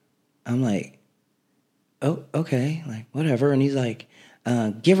 I'm like, oh, okay, like whatever. And he's like,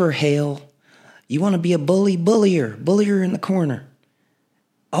 give her hail. You want to be a bully? Bully her in the corner.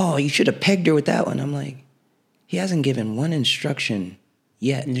 Oh, you should have pegged her with that one. I'm like, he hasn't given one instruction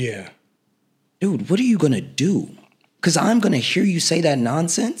yet. Yeah. Dude, what are you going to do? Because I'm going to hear you say that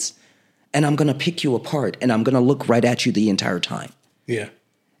nonsense, and I'm going to pick you apart, and I'm going to look right at you the entire time. Yeah.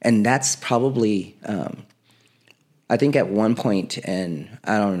 And that's probably, I think at one point, and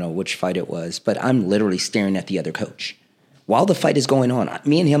I don't know which fight it was, but I'm literally staring at the other coach. While the fight is going on,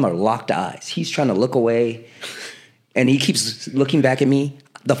 me and him are locked eyes. He's trying to look away, and he keeps looking back at me.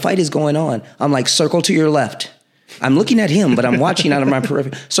 The fight is going on. I'm like, circle to your left. I'm looking at him, but I'm watching out of my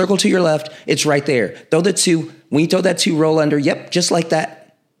periphery. Circle to your left. It's right there. Throw the two. When you throw that two, roll under. Yep, just like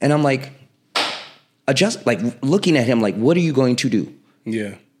that. And I'm like, adjust, like looking at him like, what are you going to do?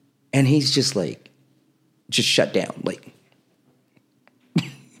 Yeah. And he's just like, just shut down. Like,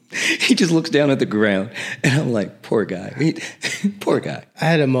 he just looks down at the ground. And I'm like, poor guy. Poor guy. I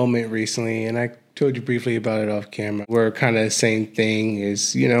had a moment recently, and I told you briefly about it off camera, where kind of the same thing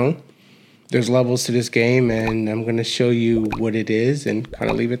is, there's levels to this game, and I'm going to show you what it is and kind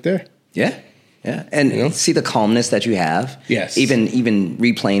of leave it there. Yeah. Yeah. And see the calmness that you have. Yes. Even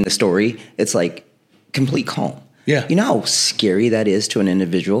replaying the story, it's like complete calm. Yeah. You know how scary that is to an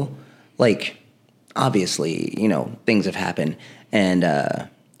individual? Like, obviously, things have happened. And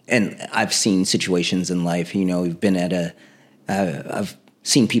I've seen situations in life, we've been at I've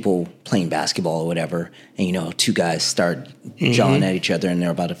seen people playing basketball or whatever, and, two guys start jawing at each other and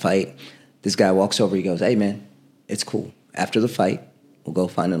they're about to fight. This guy walks over, he goes, hey, man, it's cool. After the fight, we'll go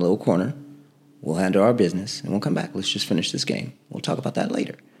find a little corner. We'll handle our business, and we'll come back. Let's just finish this game. We'll talk about that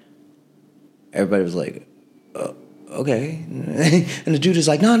later. Everybody was like, okay. And the dude is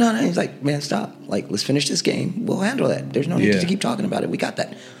like, no. He's like, man, stop. Like, let's finish this game. We'll handle that. There's no need to keep talking about it. We got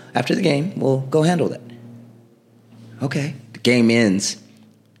that. After the game, we'll go handle that. Okay. The game ends.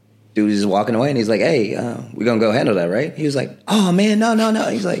 Dude is walking away, and he's like, hey, we're going to go handle that, right? He was like, oh, man, no.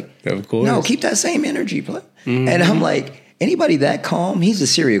 He's like, of course. No, keep that same energy, bro. Mm-hmm. And I'm like, anybody that calm, he's a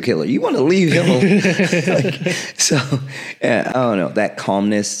serial killer. You want to leave him alone. I don't know. That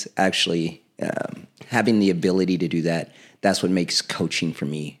calmness, actually, having the ability to do that, that's what makes coaching for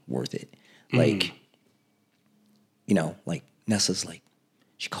me worth it. Like, like Nessa's like,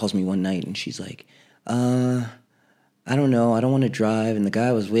 she calls me one night, and she's like, I don't know. I don't want to drive. And the guy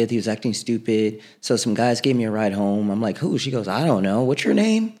I was with, he was acting stupid. So some guys gave me a ride home. I'm like, who? She goes, I don't know. What's your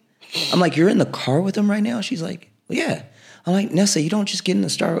name? I'm like, you're in the car with them right now? She's like, well, yeah. I'm like, Nessa, you don't just get in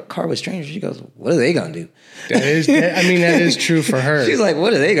the car with strangers. She goes, what are they going to do? That is true for her. She's like,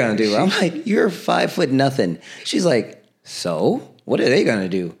 what are they going to do? I'm like, you're 5 foot nothing. She's like, so what are they going to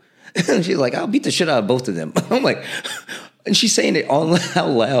do? And she's like, I'll beat the shit out of both of them. I'm like, and she's saying it all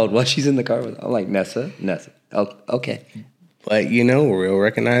out loud while she's in the car with them. I'm like, Nessa. Oh, okay. But, real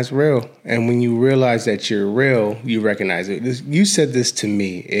recognize real. And when you realize that you're real, you recognize it. You said this to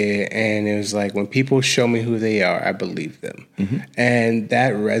me, and it was like, when people show me who they are, I believe them. Mm-hmm. And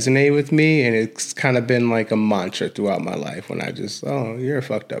that resonated with me, and it's kind of been like a mantra throughout my life when I just, you're a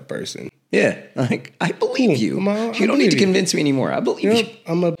fucked up person. Yeah, like, I believe you. You don't need to convince me anymore. I believe you.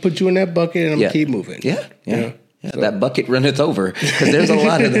 I'm going to put you in that bucket, and I'm going to keep moving. Yeah. So. That bucket runneth over, because there's a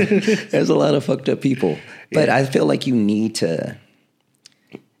lot of them. There's a lot of fucked up people. But I feel like you need to,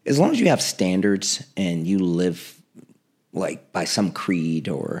 as long as you have standards and you live like by some creed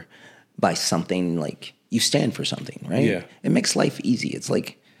or by something, like you stand for something, right? Yeah. It makes life easy. It's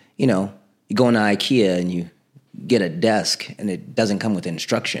like, you go into IKEA and you get a desk and it doesn't come with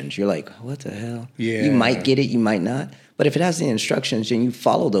instructions, you're like, what the hell? Yeah. You might get it, you might not. But if it has the instructions and you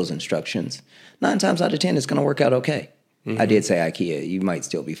follow those instructions, 9 times out of 10, it's going to work out okay. I did say IKEA. You might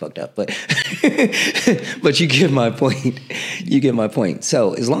still be fucked up, but but you get my point. You get my point.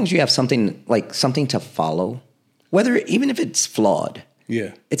 So as long as you have something to follow, even if it's flawed,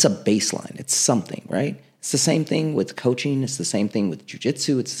 it's a baseline. It's something, right? It's the same thing with coaching. It's the same thing with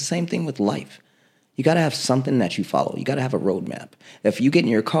jiu-jitsu. It's the same thing with life. You got to have something that you follow. You got to have a roadmap. If you get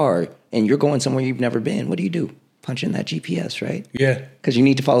in your car and you're going somewhere you've never been, what do? Punch in that GPS, right? Yeah. Because you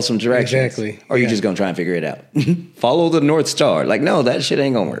need to follow some directions. Exactly. Or you're just going to try and figure it out. Follow the North Star. Like, no, that shit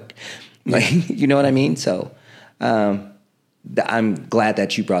ain't going to work. Like, you know what I mean? So I'm glad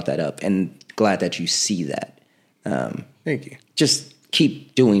that you brought that up and glad that you see that. Thank you. Just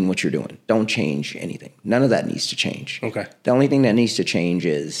keep doing what you're doing. Don't change anything. None of that needs to change. Okay. The only thing that needs to change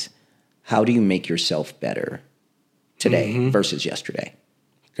is how do you make yourself better today versus yesterday?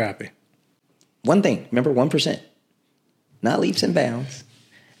 Copy. One thing, remember 1%. Not leaps and bounds.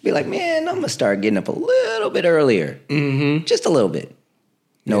 Be like, man, I'm going to start getting up a little bit earlier. Just a little bit.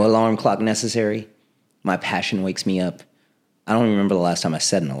 No alarm clock necessary. My passion wakes me up. I don't even remember the last time I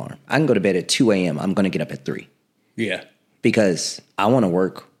set an alarm. I can go to bed at 2 a.m. I'm going to get up at 3. Yeah. Because I want to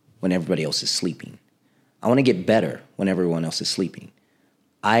work when everybody else is sleeping. I want to get better when everyone else is sleeping.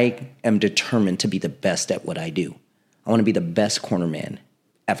 I am determined to be the best at what I do. I want to be the best cornerman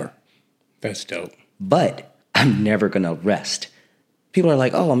ever. That's dope. But I'm never going to rest. People are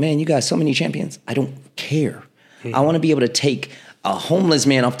like, oh, man, you got so many champions. I don't care. I want to be able to take a homeless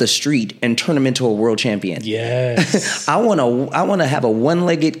man off the street and turn him into a world champion. Yes. I want to have a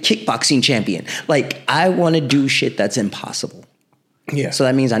one-legged kickboxing champion. Like, I want to do shit that's impossible. Yeah. So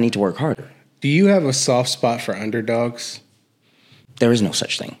that means I need to work harder. Do you have a soft spot for underdogs? There is no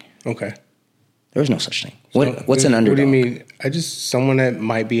such thing. Okay. There is no such thing. What's an underdog? What do you mean? Someone that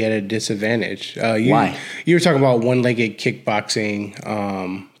might be at a disadvantage. Why? You were talking about one-legged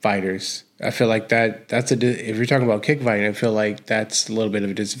kickboxing fighters. I feel like that's if you're talking about kick fighting, I feel like that's a little bit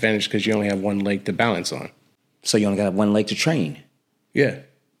of a disadvantage because you only have one leg to balance on. So you only got one leg to train. Yeah.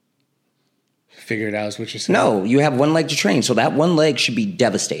 Figure it out is what you're saying. No, you have one leg to train. So that one leg should be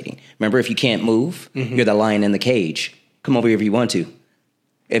devastating. Remember, if you can't move, you're the lion in the cage. Come over here if you want to.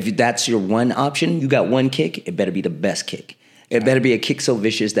 If that's your one option, you got one kick, it better be the best kick. It better be a kick so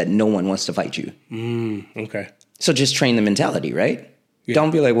vicious that no one wants to fight you. Okay. So just train the mentality, right? Yeah.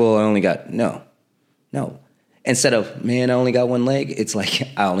 Don't be like, well, I only got, no. Instead of, man, I only got one leg, it's like,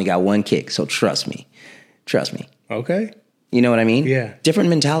 I only got one kick, so trust me. Okay. You know what I mean? Yeah. Different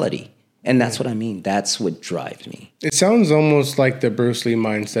mentality. And that's what I mean. That's what drives me. It sounds almost like the Bruce Lee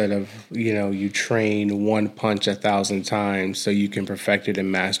mindset of, you train one punch 1,000 times so you can perfect it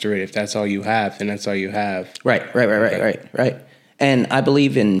and master it. If that's all you have, then that's all you have. Right. And I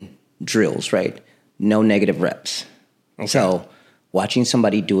believe in drills, right? No negative reps. Okay. So watching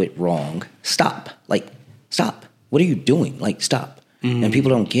somebody do it wrong, stop. Stop. What are you doing? Stop. And people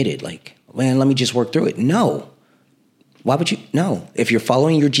don't get it. Man, let me just work through it. No. Why would you? No. If you're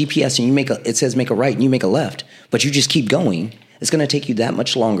following your GPS and it says make a right and you make a left, but you just keep going, it's going to take you that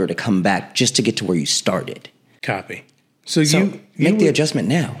much longer to come back just to get to where you started. Copy. So you make the adjustment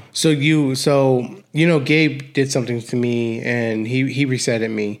now. So Gabe did something to me and he resetted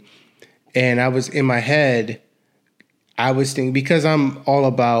me. And I was in my head, I was thinking, because I'm all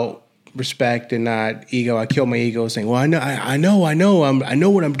about respect and not ego, I killed my ego saying, well, I know what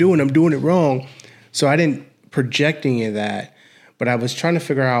I'm doing it wrong. So I didn't projecting it that, but I was trying to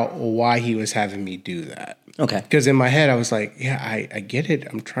figure out why he was having me do that. Okay. Because in my head, I was like, yeah, I get it.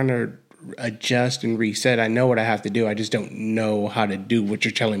 I'm trying to adjust and reset. I know what I have to do. I just don't know how to do what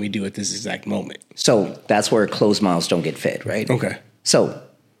you're telling me to do at this exact moment. So that's where closed mouths don't get fed, right? Okay. So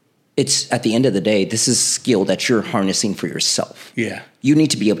it's, at the end of the day, this is skill that you're harnessing for yourself. Yeah. You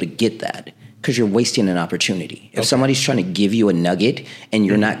need to be able to get that because you're wasting an opportunity. If somebody's trying to give you a nugget and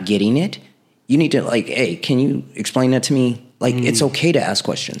you're not getting it, you need to hey, can you explain that to me? It's okay to ask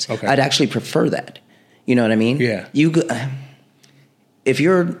questions. Okay. I'd actually prefer that. You know what I mean? Yeah. If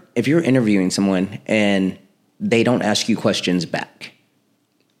you're interviewing someone and they don't ask you questions back,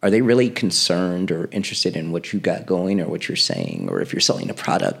 are they really concerned or interested in what you got going or what you're saying? Or if you're selling a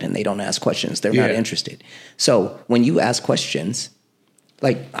product and they don't ask questions, they're not interested. So when you ask questions,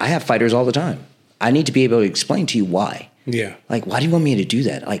 I have fighters all the time. I need to be able to explain to you why. Yeah. Why do you want me to do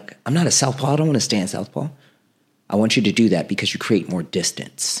that? I'm not a southpaw. I don't want to stay in southpaw. I want you to do that because you create more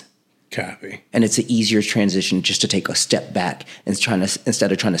distance. Copy. And it's an easier transition just to take a step back and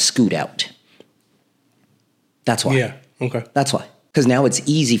instead of trying to scoot out. That's why. Yeah. Okay. That's why. Because now it's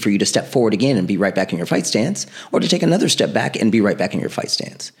easy for you to step forward again and be right back in your fight stance, or to take another step back and be right back in your fight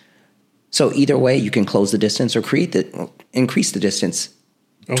stance. So either way, you can close the distance or increase the distance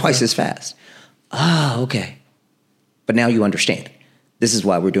twice as fast. Okay. But now you understand. This is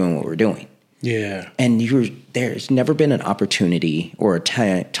why we're doing what we're doing. Yeah. And there's never been an opportunity or a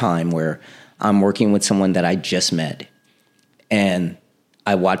time where I'm working with someone that I just met and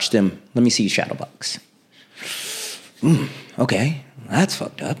I watch them, let me see you shadow box. Okay, that's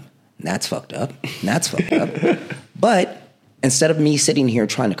fucked up. That's fucked up. That's fucked up. But instead of me sitting here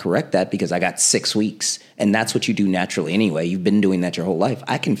trying to correct that because I got 6 weeks and that's what you do naturally anyway, you've been doing that your whole life.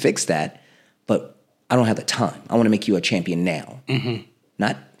 I can fix that, but I don't have the time. I want to make you a champion now,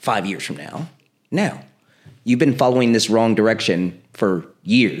 not 5 years from now. Now, you've been following this wrong direction for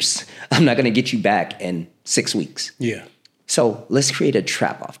years. I'm not going to get you back in 6 weeks. Yeah. So let's create a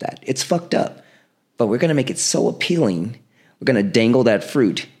trap off that. It's fucked up, but we're going to make it so appealing. We're going to dangle that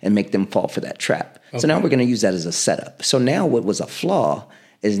fruit and make them fall for that trap. Okay. So now we're going to use that as a setup. So now what was a flaw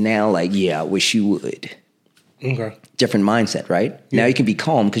is now like, yeah, I wish you would. Okay. Different mindset, right? Yeah. Now you can be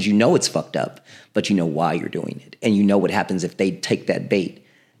calm because you know it's fucked up, but you know why you're doing it. And you know what happens if they take that bait.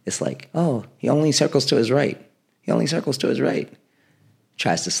 It's like, oh, he only circles to his right. He only circles to his right.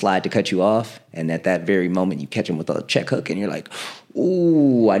 Tries to slide to cut you off. And at that very moment, you catch him with a check hook and you're like,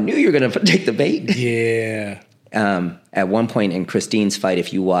 ooh, I knew you were going to take the bait. Yeah. At one point in Christine's fight,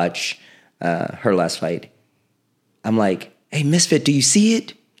 if you watch her last fight, I'm like, hey, Misfit, do you see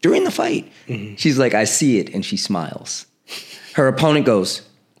it? During the fight. Mm-hmm. She's like, I see it. And she smiles. Her opponent goes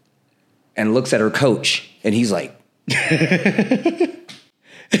and looks at her coach. And he's like,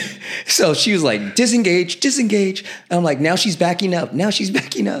 so she was like, disengage, disengage. And I'm like, now she's backing up. Now she's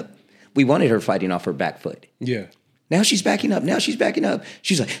backing up. We wanted her fighting off her back foot. Yeah. Now she's backing up. Now she's backing up.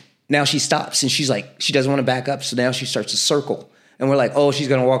 She's like, now she stops. And she's like, she doesn't want to back up. So now she starts to circle. And we're like, oh, she's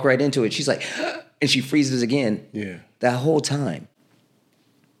going to walk right into it. She's like, and she freezes again. Yeah. That whole time,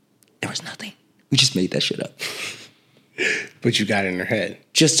 there was nothing. We just made that shit up. But you got it in her head.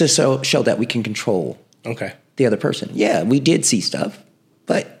 Just to show that we can control the other person. Yeah, we did see stuff,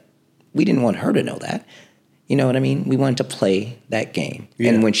 but we didn't want her to know that. You know what I mean? We wanted to play that game.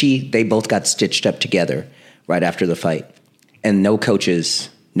 Yeah. And when they both got stitched up together right after the fight, and no coaches,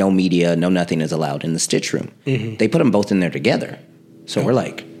 no media, no nothing is allowed in the stitch room. Mm-hmm. They put them both in there together. So we're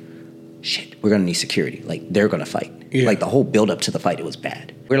like, shit, we're going to need security. Like, they're going to fight. Yeah. Like, the whole build-up to the fight, it was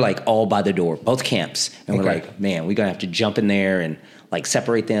bad. We're, like, all by the door, both camps. And we're like, man, we're going to have to jump in there and, like,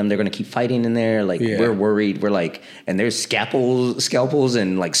 separate them. They're going to keep fighting in there. Like, we're worried. We're like, and there's scalpels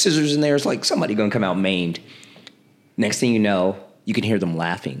and, like, scissors in there. It's like somebody going to come out maimed. Next thing you know, you can hear them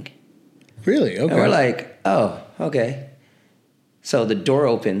laughing. Really? Okay. And we're like, oh, okay. So the door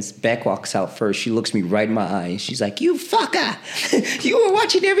opens, Beck walks out first. She looks me right in my eye. She's like, you fucker, you were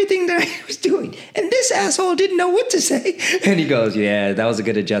watching everything that I was doing. And this asshole didn't know what to say. And he goes, yeah, that was a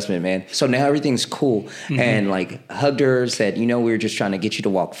good adjustment, man. So now everything's cool. Mm-hmm. And like hugged her, said, you know, we were just trying to get you to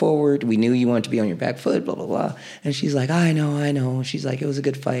walk forward. We knew you wanted to be on your back foot, blah, blah, blah. And she's like, I know. She's like, it was a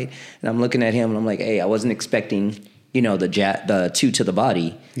good fight. And I'm looking at him and I'm like, hey, I wasn't expecting, you know, the 2 to the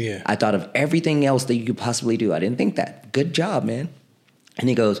body. Yeah. I thought of everything else that you could possibly do. I didn't think that. Good job, man. And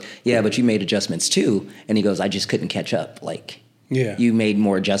he goes, yeah, but you made adjustments too. And he goes, I just couldn't catch up. Like, you made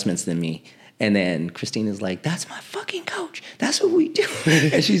more adjustments than me. And then Christine is like, that's my fucking coach. That's what we do.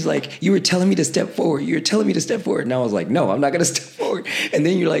 And she's like, you were telling me to step forward. You were telling me to step forward. And I was like, no, I'm not going to step forward. And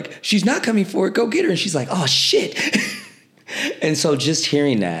then you're like, she's not coming forward. Go get her. And she's like, oh, shit. And so just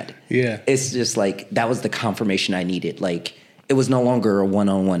hearing that, it's just like, that was the confirmation I needed. Like, it was no longer a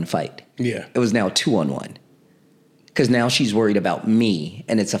one-on-one fight. Yeah. It was now a 2-on-1. Because now she's worried about me,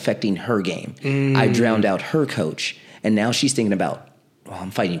 and it's affecting her game. I drowned out her coach, and now she's thinking about, well,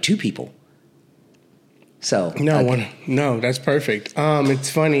 I'm fighting 2 people. So no, that's perfect. It's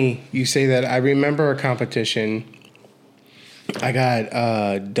funny you say that. I remember a competition. I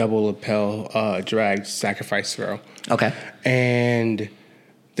got double lapel drag sacrifice throw. Okay. And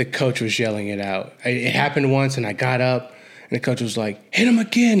the coach was yelling it out. It happened once, and I got up, and the coach was like, hit him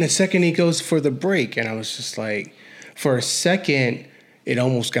again. The second he goes for the break, and I was just like, for a second, it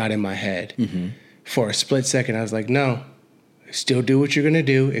almost got in my head. Mm-hmm. For a split second, I was like, no, still do what you're going to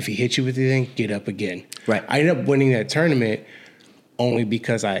do. If he hits you with the thing, get up again. Right. I ended up winning that tournament only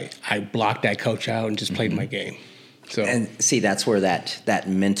because I blocked that coach out and just played my game. So, and see, that's where that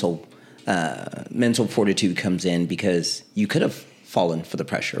mental fortitude comes in, because you could have fallen for the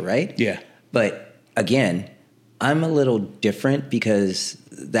pressure, right? Yeah. But again, I'm a little different because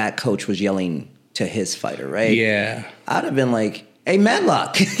that coach was yelling to his fighter, right? Yeah. I'd have been like, hey,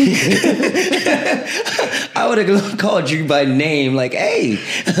 Matlock. I would have called you by name, like, hey,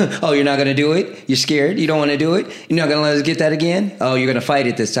 oh, you're not going to do it? You're scared? You don't want to do it? You're not going to let us get that again? Oh, you're going to fight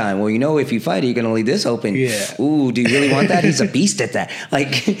it this time. Well, if you fight it, you're going to leave this open. Yeah. Ooh, do you really want that? He's a beast at that.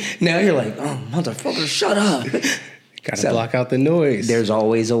 Like, now you're like, oh, motherfucker, shut up. Got to block out the noise. There's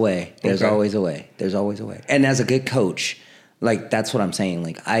always a way. There's Okay. always a way. There's always a way. And as a good coach, like, that's what I'm saying.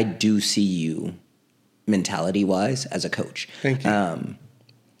 Like, I do see you mentality-wise as a coach. Thank you.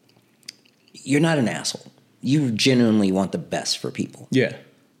 You're not an asshole. You genuinely want the best for people. Yeah.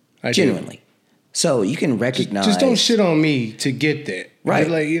 I Genuinely. do. So you can recognize... Just don't shit on me to get there. Right.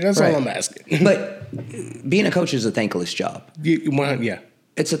 Like, that's right. all I'm asking. But being a coach is a thankless job. Yeah.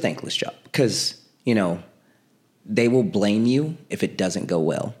 It's a thankless job because, they will blame you if it doesn't go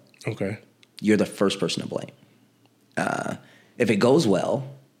well. Okay. You're the first person to blame. If it goes well,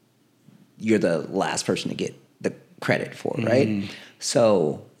 you're the last person to get the credit for, right?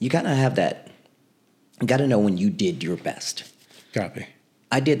 So you got to have that. You got to know when you did your best. Copy.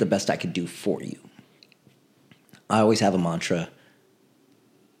 I did the best I could do for you. I always have a mantra.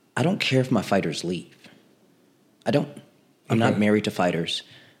 I don't care if my fighters leave. I don't. I'm not married to fighters.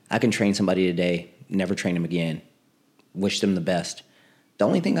 I can train somebody today, never train them again, wish them the best. The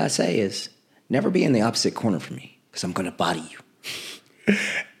only thing I say is never be in the opposite corner from me because I'm going to body you.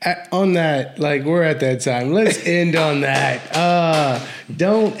 On that, like, we're at that time. Let's end on that.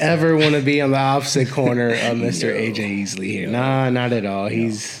 Don't ever want to be on the opposite corner of Mr. AJ Easley here. Nah, not at all.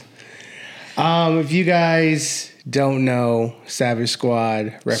 He's if you guys don't know, Savage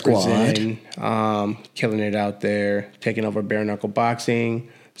Squad representing, killing it out there, taking over bare knuckle boxing.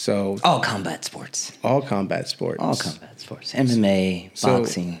 So all combat sports. All combat sports. MMA,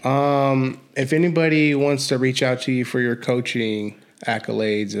 boxing. So, if anybody wants to reach out to you for your coaching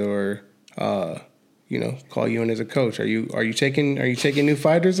accolades or call you in as a coach, are you taking new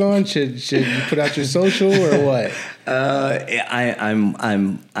fighters on? Should you put out your social or what? I'm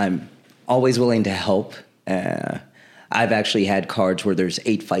always willing to help. I've actually had cards where there's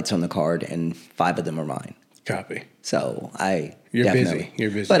 8 fights on the card and 5 of them are mine. Copy. So You're busy.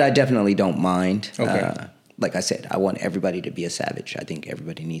 But I dedefinitely don't mind. Okay. Like I said, I want everybody to be a savage. I think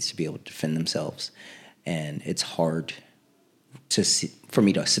everybody needs to be able to defend themselves, and it's hard for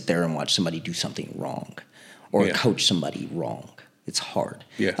me to sit there and watch somebody do something wrong or coach somebody wrong. It's hard.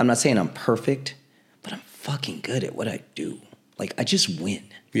 Yeah. I'm not saying I'm perfect, but I'm fucking good at what I do. Like, I just win.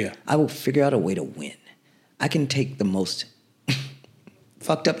 Yeah. I will figure out a way to win. I can take the most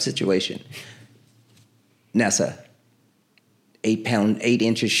fucked up situation. Nessa, 8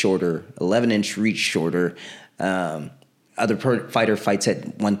 inches shorter, 11-inch reach shorter. Other fighter fights at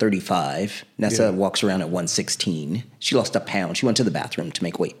 135. Nessa walks around at 116. She lost a pound. She went to the bathroom to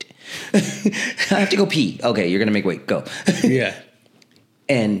make weight. I have to go pee. Okay, you're going to make weight. Go. Yeah.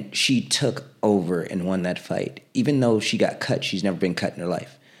 And she took over and won that fight. Even though she got cut, she's never been cut in her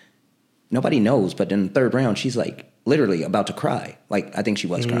life. Nobody knows, but in the 3rd round, she's like literally about to cry. Like, I think she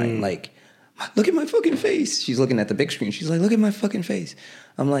was crying. Like, look at my fucking face. She's looking at the big screen. She's like, look at my fucking face.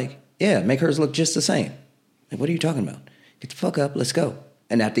 I'm like, yeah, make hers look just the same. Like, what are you talking about? Get the fuck up. Let's go.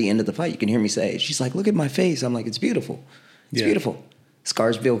 And at the end of the fight, you can hear me say, she's like, look at my face. I'm like, it's beautiful. It's beautiful.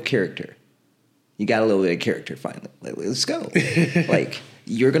 Scars build character. You got a little bit of character finally. Like, let's go. Like,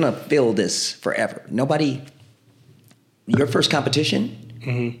 you're going to feel this forever. Your first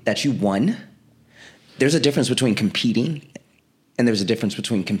competition that you won, there's a difference between competing and there's a difference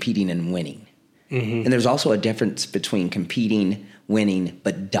between competing and winning. And there's also a difference between competing, winning,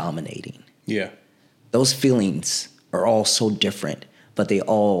 but dominating. Yeah. Those feelings are all so different, but they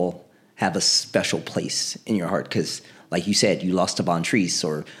all have a special place in your heart because, like you said, you lost to Von Treese,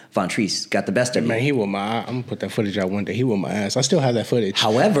 or Von Treese got the best of you. Man, he whooped I'm going to put that footage out one day. He whooped my ass. I still have that footage.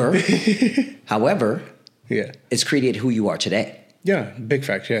 However, yeah, it's created who you are today. Yeah, big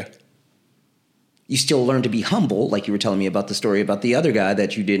fact, yeah. You still learn to be humble, like you were telling me about the story about the other guy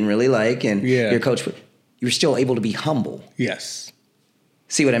that you didn't really like, and your coach, you're still able to be humble. Yes.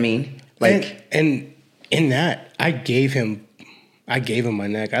 See what I mean? Like, and in that, I gave him my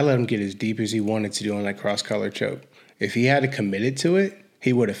neck. I let him get as deep as he wanted to do on that cross-collar choke. If he had committed to it,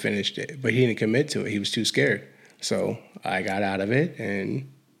 he would have finished it. But he didn't commit to it. He was too scared. So I got out of it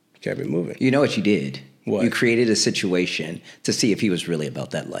and kept it moving. You know what you did? What? You created a situation to see if he was really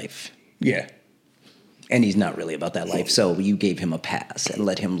about that life. Yeah. And he's not really about that life. So you gave him a pass and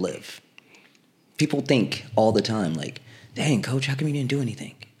let him live. People think all the time, like, dang, coach, how come you didn't do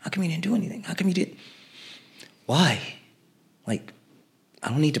anything? How come you didn't do anything? How come you didn't? Why? Like, I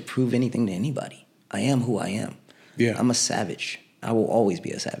don't need to prove anything to anybody. I am who I am. Yeah. I'm a savage. I will always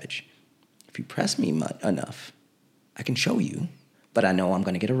be a savage. If you press me enough, I can show you. but I know I'm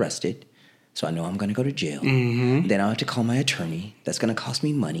going to get arrested. So I know I'm going to go to jail. Mm-hmm. Then I'll have to call my attorney. That's going to cost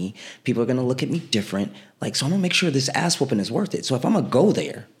me money. People are going to look at me different. Like, so I'm going to make sure this ass whooping is worth it. So if I'm going to go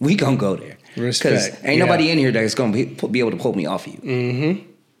there, we going to go there. Respect. Because ain't nobody in here that's going to be able to pull me off of you. Mm-hmm.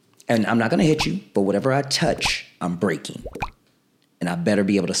 And I'm not going to hit you, but whatever I touch, I'm breaking. And I better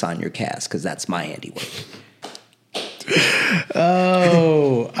be able to sign your cast because that's my handiwork.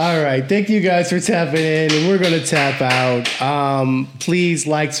 Oh, all right. Thank you guys for tapping in, and we're going to tap out. Please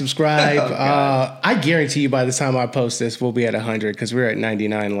like, subscribe. I guarantee you by the time I post this, we'll be at 100 because we were at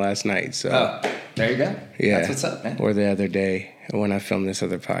 99 last night. So there you go. Yeah, that's what's up, man. Or the other day when I filmed this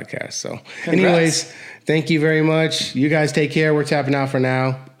other podcast. So, Congrats. Anyways, thank you very much. You guys take care. We're tapping out for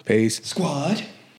now. Peace. Squad.